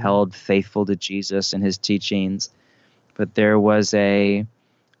 held faithful to Jesus and his teachings. But there was a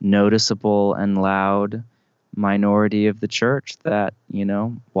noticeable and loud minority of the church that,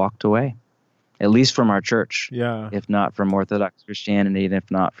 walked away, at least from our church, if not from Orthodox Christianity, and if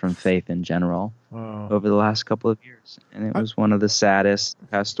not from faith in general, over the last couple of years. And it was one of the saddest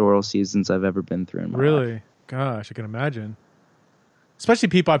pastoral seasons I've ever been through in my life. Gosh, I can imagine. Especially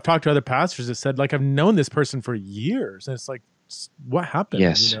people I've talked to, other pastors that said, like, I've known this person for years. And it's like, what happened?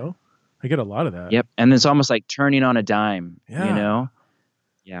 Yes. I get a lot of that. Yep. And it's almost like turning on a dime, Yeah.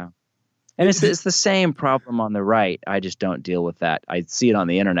 And it's the same problem on the right. I just don't deal with that. I see it on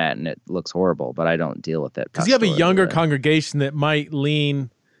the internet and it looks horrible, but I don't deal with it. Because you have a younger congregation that might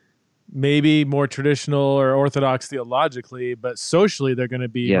lean maybe more traditional or Orthodox theologically, but socially they're going to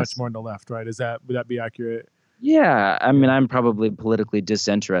be much more on the left, right? Would that be accurate? Yeah, I mean, I'm probably politically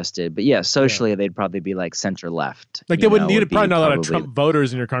disinterested, but socially they'd probably be like center left. Like they wouldn't need probably not a lot of Trump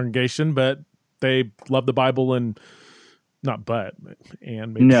voters in your congregation, but they love the Bible and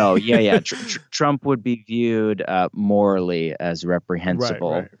maybe. No, Trump would be viewed morally as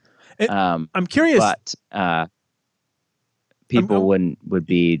reprehensible. Right. I'm curious, but people would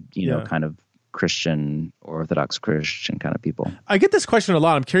be kind of Christian or Orthodox Christian kind of people. I get this question a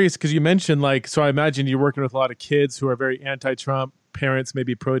lot. I'm curious because you mentioned so I imagine you're working with a lot of kids who are very anti-Trump, parents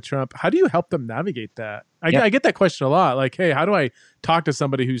maybe pro-Trump. How do you help them navigate that? I get that question a lot. Like, hey, how do I talk to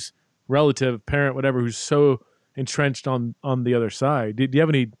somebody who's relative, parent, whatever, who's so entrenched on the other side? Do you have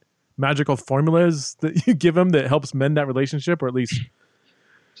any magical formulas that you give them that helps mend that relationship, or at least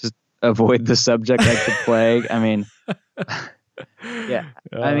just avoid the subject like the plague? I mean,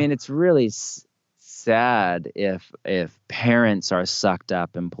 I mean, it's really sad if parents are sucked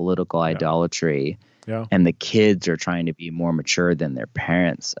up in political idolatry and the kids are trying to be more mature than their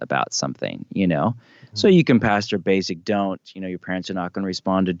parents about something, So you can pastor basic don't, your parents are not going to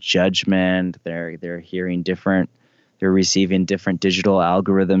respond to judgment. They're hearing different, they're receiving different digital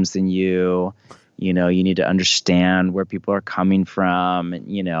algorithms than you. You need to understand where people are coming from,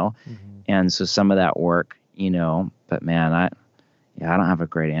 and so some of that work, but man, I don't have a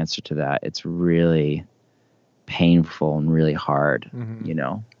great answer to that. It's really painful and really hard,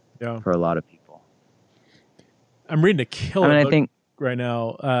 for a lot of people. I'm reading a killer book right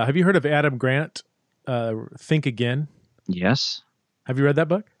now. Have you heard of Adam Grant, Think Again? Yes. Have you read that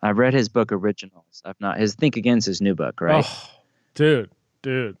book? I've read his book Originals. I've not. His Think Again's his new book, right? Oh, dude.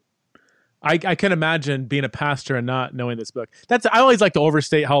 I can imagine being a pastor and not knowing this book. I always like to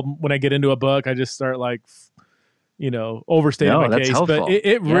overstate how when I get into a book, I just start like, overstating my case. Helpful. But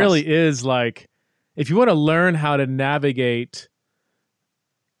it really is like, if you want to learn how to navigate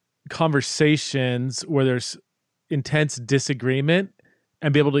conversations where there's intense disagreement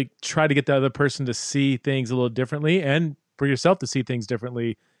and be able to try to get the other person to see things a little differently and for yourself to see things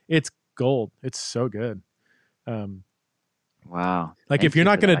differently, it's gold. It's so good. Wow. Like if you're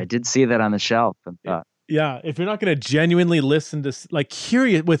not going to, I did see that on the shelf and thought, yeah, if you're not going to genuinely listen to, like,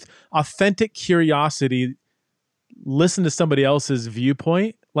 curious with authentic curiosity, listen to somebody else's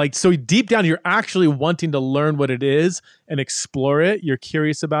viewpoint. Like, so deep down, you're actually wanting to learn what it is and explore it. You're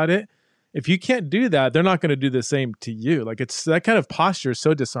curious about it. If you can't do that, they're not going to do the same to you. Like, it's that kind of posture is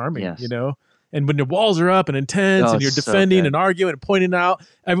so disarming, And when your walls are up and intense and you're defending and arguing and pointing out,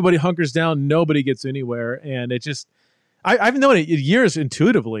 everybody hunkers down, nobody gets anywhere. And it just, I've known it years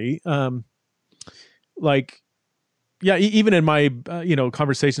intuitively. Even in my,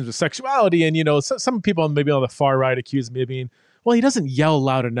 conversations with sexuality and, some people maybe on the far right accuse me of being, well, he doesn't yell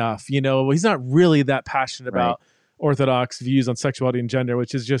loud enough, he's not really that passionate about Orthodox views on sexuality and gender,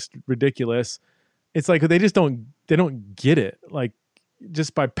 which is just ridiculous. It's like, they don't get it. Like,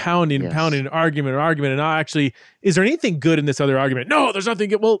 just by pounding an argument, and not actually, is there anything good in this other argument? No, there's nothing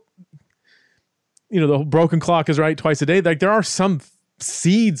good. Well, the broken clock is right twice a day. Like, there are some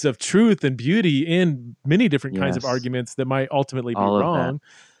seeds of truth and beauty in many different kinds of arguments that might ultimately be wrong.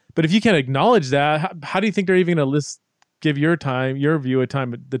 But if you can't acknowledge that, how do you think they're even going to give your view the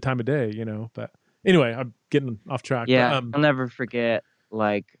time of day, But anyway, I'm getting off track. Yeah, I'll never forget,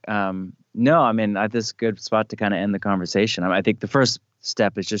 this is a good spot to kind of end the conversation. I think the first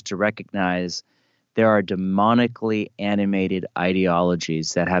step is just to recognize there are demonically animated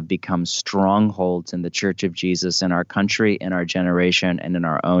ideologies that have become strongholds in the Church of Jesus, in our country, in our generation, and in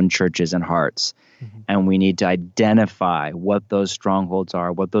our own churches and hearts. Mm-hmm. And we need to identify what those strongholds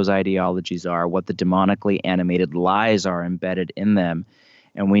are, what those ideologies are, what the demonically animated lies are embedded in them.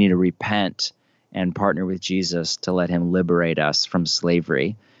 And we need to repent and partner with Jesus to let him liberate us from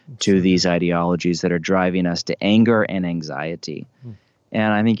slavery to these ideologies that are driving us to anger and anxiety. Mm.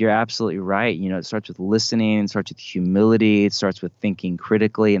 And I think you're absolutely right. It starts with listening, it starts with humility, it starts with thinking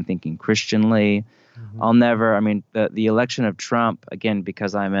critically and thinking Christianly. Mm-hmm. The election of Trump, again,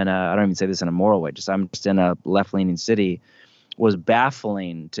 because I don't even say this in a moral way, I'm just in a left-leaning city, was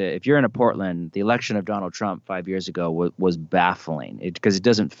baffling if you're in Portland, the election of Donald Trump 5 years ago was baffling because it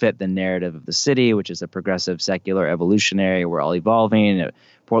doesn't fit the narrative of the city, which is a progressive, secular, evolutionary. We're all evolving.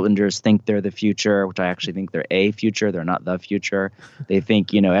 Portlanders think they're the future, which I actually think they're a future. They're not the future. They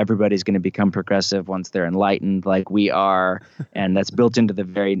think, everybody's going to become progressive once they're enlightened like we are. And that's built into the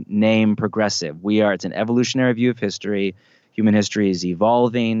very name progressive. It's an evolutionary view of history. Human history is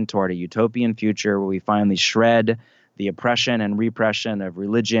evolving toward a utopian future where we finally shred the oppression and repression of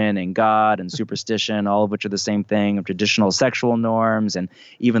religion and God and superstition, all of which are the same thing, of traditional sexual norms and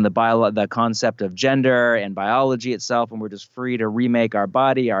even the concept of gender and biology itself. And we're just free to remake our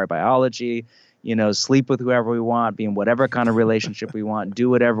body, our biology, sleep with whoever we want, be in whatever kind of relationship we want, do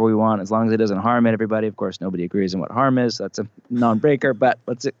whatever we want, as long as it doesn't harm everybody. Of course, nobody agrees on what harm is. That's a non-breaker, but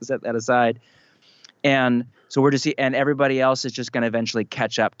let's set that aside. And so and everybody else is just going to eventually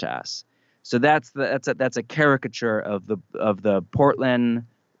catch up to us. So that's a caricature of the Portland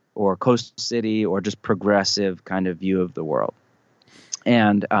or coastal city or just progressive kind of view of the world,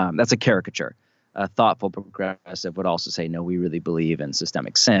 and that's a caricature. A thoughtful progressive would also say, no, we really believe in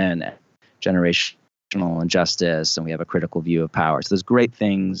systemic sin and generational injustice, and we have a critical view of power. So there's great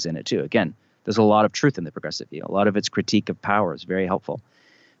things in it too. Again, there's a lot of truth in the progressive view. A lot of its critique of power is very helpful,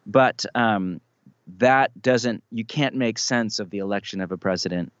 but you can't make sense of the election of a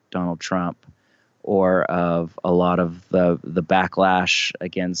president, Donald Trump, or of a lot of the backlash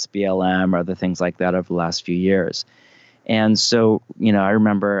against BLM or other things like that over the last few years. And so, I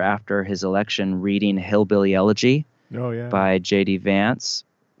remember after his election reading Hillbilly Elegy by J.D. Vance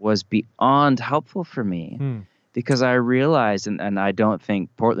was beyond helpful for me because I realized, and I don't think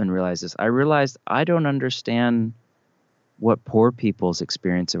Portland realized this, I realized I don't understand what poor people's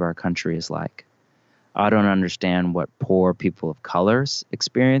experience of our country is like. I don't understand what poor people of color's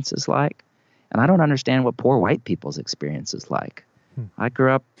experience is like. And I don't understand what poor white people's experience is like. I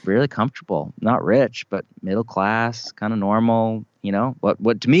grew up really comfortable, not rich, but middle class, kind of normal,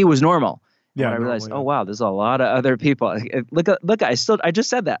 what to me was normal. Yeah. And I realized, oh, wow, there's a lot of other people. Look, I just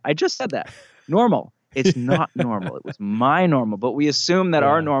said that. Normal. It's not normal. It was my normal, but we assume that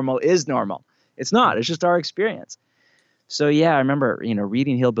our normal is normal. It's not. It's just our experience. So, I remember,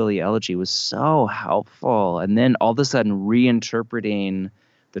 reading Hillbilly Elegy was so helpful. And then all of a sudden reinterpreting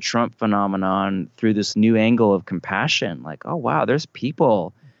the Trump phenomenon through this new angle of compassion. Like, oh, wow, there's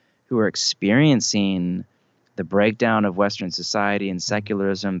people who are experiencing the breakdown of Western society and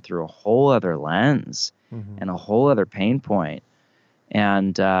secularism through a whole other lens and a whole other pain point.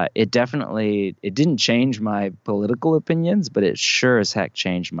 And it didn't change my political opinions, but it sure as heck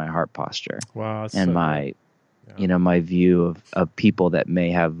changed my heart posture. Wow, and so my, my view of people that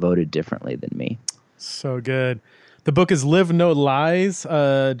may have voted differently than me. So good. The book is Live No Lies.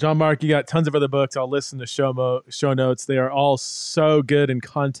 John Mark, you got tons of other books. I'll list in the show notes. They are all so good in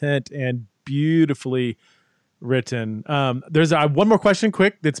content and beautifully written. There's one more question,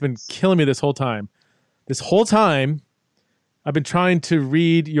 quick, that's been killing me this whole time. This whole time, I've been trying to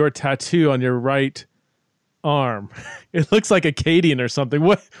read your tattoo on your right arm. It looks like Akkadian or something.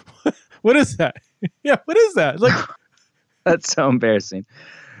 What is that? Yeah, what is that? Like, that's so embarrassing.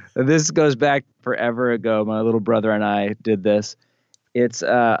 This goes back forever ago. My little brother and I did this. It's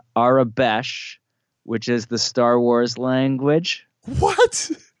Arabesh, which is the Star Wars language.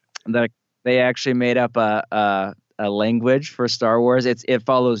 What? They actually made up a language for Star Wars. It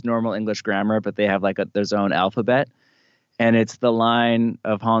follows normal English grammar, but they have their own alphabet. And it's the line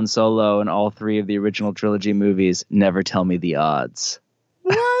of Han Solo in all three of the original trilogy movies, "Never tell me the odds."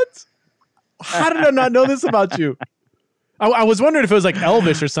 What? How did I not know this about you? I was wondering if it was like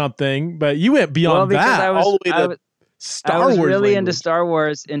Elvish or something, but you went beyond that. All the way to Star Wars. I was really language. into Star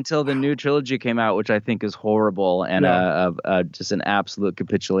Wars until the new trilogy came out, which I think is horrible and just an absolute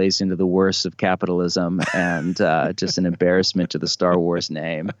capitulation to the worst of capitalism and just an embarrassment to the Star Wars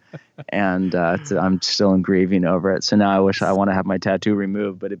name. And I'm still grieving over it. So now I want to have my tattoo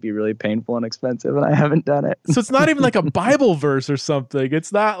removed, but it'd be really painful and expensive, and I haven't done it. So it's not even like a Bible verse or something.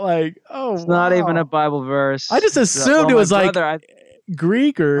 It's not like, it's not even a Bible verse. I just assumed it was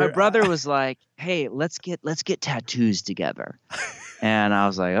Greek or my brother was like, "Hey, let's get tattoos together," and I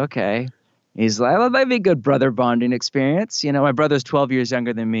was like, "Okay." He's like, "Well, that'd be a good brother bonding experience." My brother's 12 years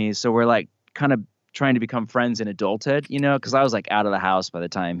younger than me, so we're like kind of trying to become friends in adulthood. Because I was like out of the house by the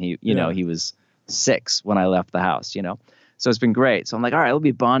time he was 6 when I left the house. So it's been great. So I'm like, all right, it'll be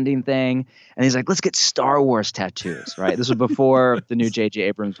a bonding thing. And he's like, let's get Star Wars tattoos, right? This was before the new J.J.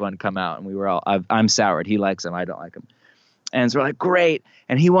 Abrams one come out, and we were all, I'm soured. He likes them, I don't like them. And so we're like, great.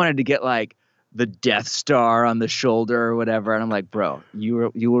 And he wanted to get like the Death Star on the shoulder or whatever. And I'm like, bro,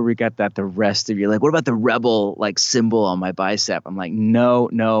 you will regret that the rest of your life. What about the rebel like symbol on my bicep? I'm like, no.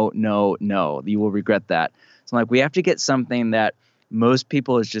 You will regret that. So I'm like, we have to get something that most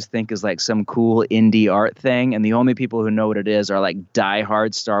people just think is like some cool indie art thing. And the only people who know what it is are like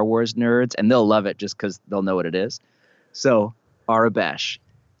diehard Star Wars nerds. And they'll love it just because they'll know what it is. So Arabesh.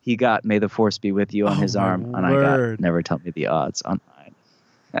 He got "May the Force be with you" on his arm, and I got "Never tell me the odds" on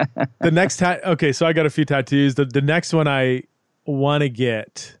mine. The next okay, so I got a few tattoos. The next one I want to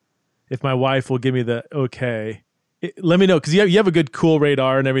get, if my wife will give me the okay, let me know, because you have a good cool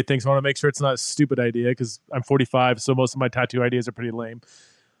radar and everything. So I want to make sure it's not a stupid idea, because I'm 45, so most of my tattoo ideas are pretty lame.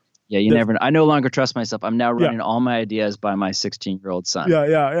 Yeah, you never know. I no longer trust myself. I'm now running all my ideas by my 16-year-old son.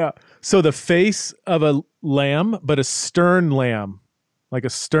 Yeah. So the face of a lamb, but a stern lamb. Like a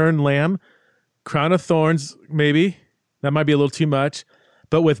stern lamb, crown of thorns, maybe. That might be a little too much.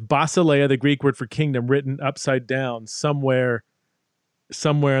 But with basileia, the Greek word for kingdom, written upside down somewhere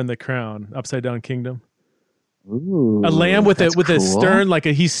in the crown, upside down kingdom. Ooh, a lamb with cool. a stern,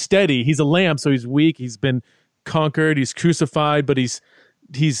 he's steady. He's a lamb, so he's weak. He's been conquered. He's crucified, but he's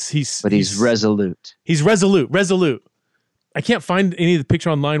resolute. He's resolute. I can't find any of the picture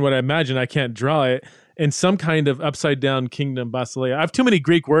online. What I imagine, I can't draw it. In some kind of upside down kingdom, basileia. I have too many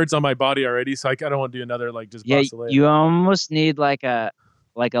Greek words on my body already, so I don't want to do another basileia. You almost need like a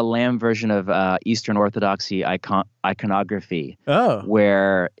lamb version of Eastern Orthodoxy iconography. Oh,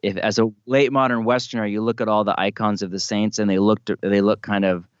 where if as a late modern Westerner, you look at all the icons of the saints and they look kind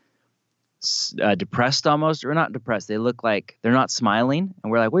of depressed almost, or not depressed. They look like they're not smiling,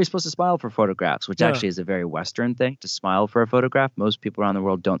 and we're like, we're supposed to smile for photographs, which actually is a very Western thing to smile for a photograph. Most people around the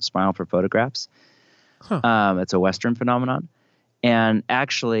world don't smile for photographs. It's a Western phenomenon. And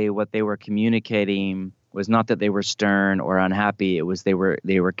actually what they were communicating was not that they were stern or unhappy. It was they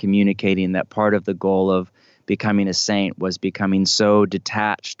were communicating that part of the goal of becoming a saint was becoming so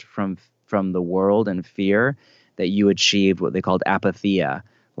detached from the world and fear that you achieved what they called apatheia,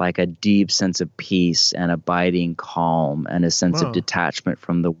 like a deep sense of peace and abiding calm and a sense of detachment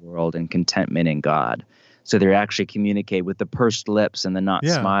from the world and contentment in God. So they're actually communicating with the pursed lips and the not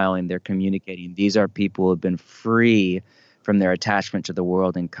smiling. They're communicating. These are people who have been free from their attachment to the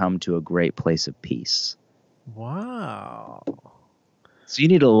world and come to a great place of peace. Wow. So you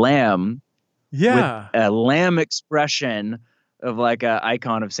need a lamb with a lamb expression of like an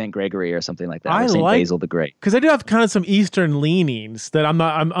icon of St. Gregory or something like that, or St. Basil the Great. Because I do have kind of some Eastern leanings that I'm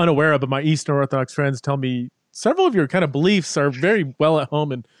unaware of, but my Eastern Orthodox friends tell me several of your kind of beliefs are very well at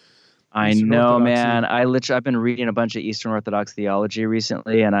home in I know, man. I've been reading a bunch of Eastern Orthodox theology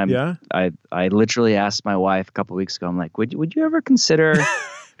recently, and I literally asked my wife a couple of weeks ago. I'm like, would you ever consider?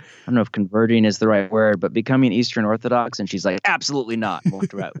 I don't know if converting is the right word, but becoming Eastern Orthodox, and she's like, absolutely not.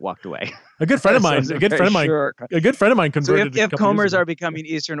 Walked away. A good friend of mine. A good friend of mine converted. So if Comers are becoming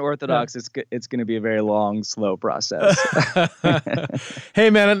Eastern Orthodox, it's going to be a very long, slow process. Hey,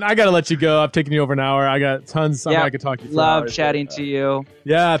 man, I got to let you go. I've taken you over an hour. I got tons. I could talk to you. Love chatting to you.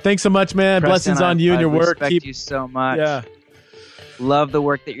 Yeah, thanks so much, man. Preston, blessings on you and your work. Respect you so much. Yeah. Love the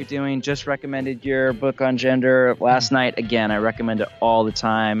work that you're doing. Just recommended your book on gender last night. Again, I recommend it all the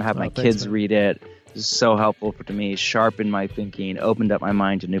time. Have my kids read it. It's so helpful to me. Sharpened my thinking. Opened up my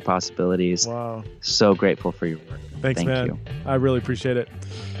mind to new possibilities. Wow. So grateful for your work. Thanks, man. I really appreciate it.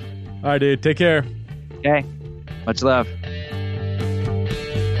 All right, dude. Take care. Okay. Much love.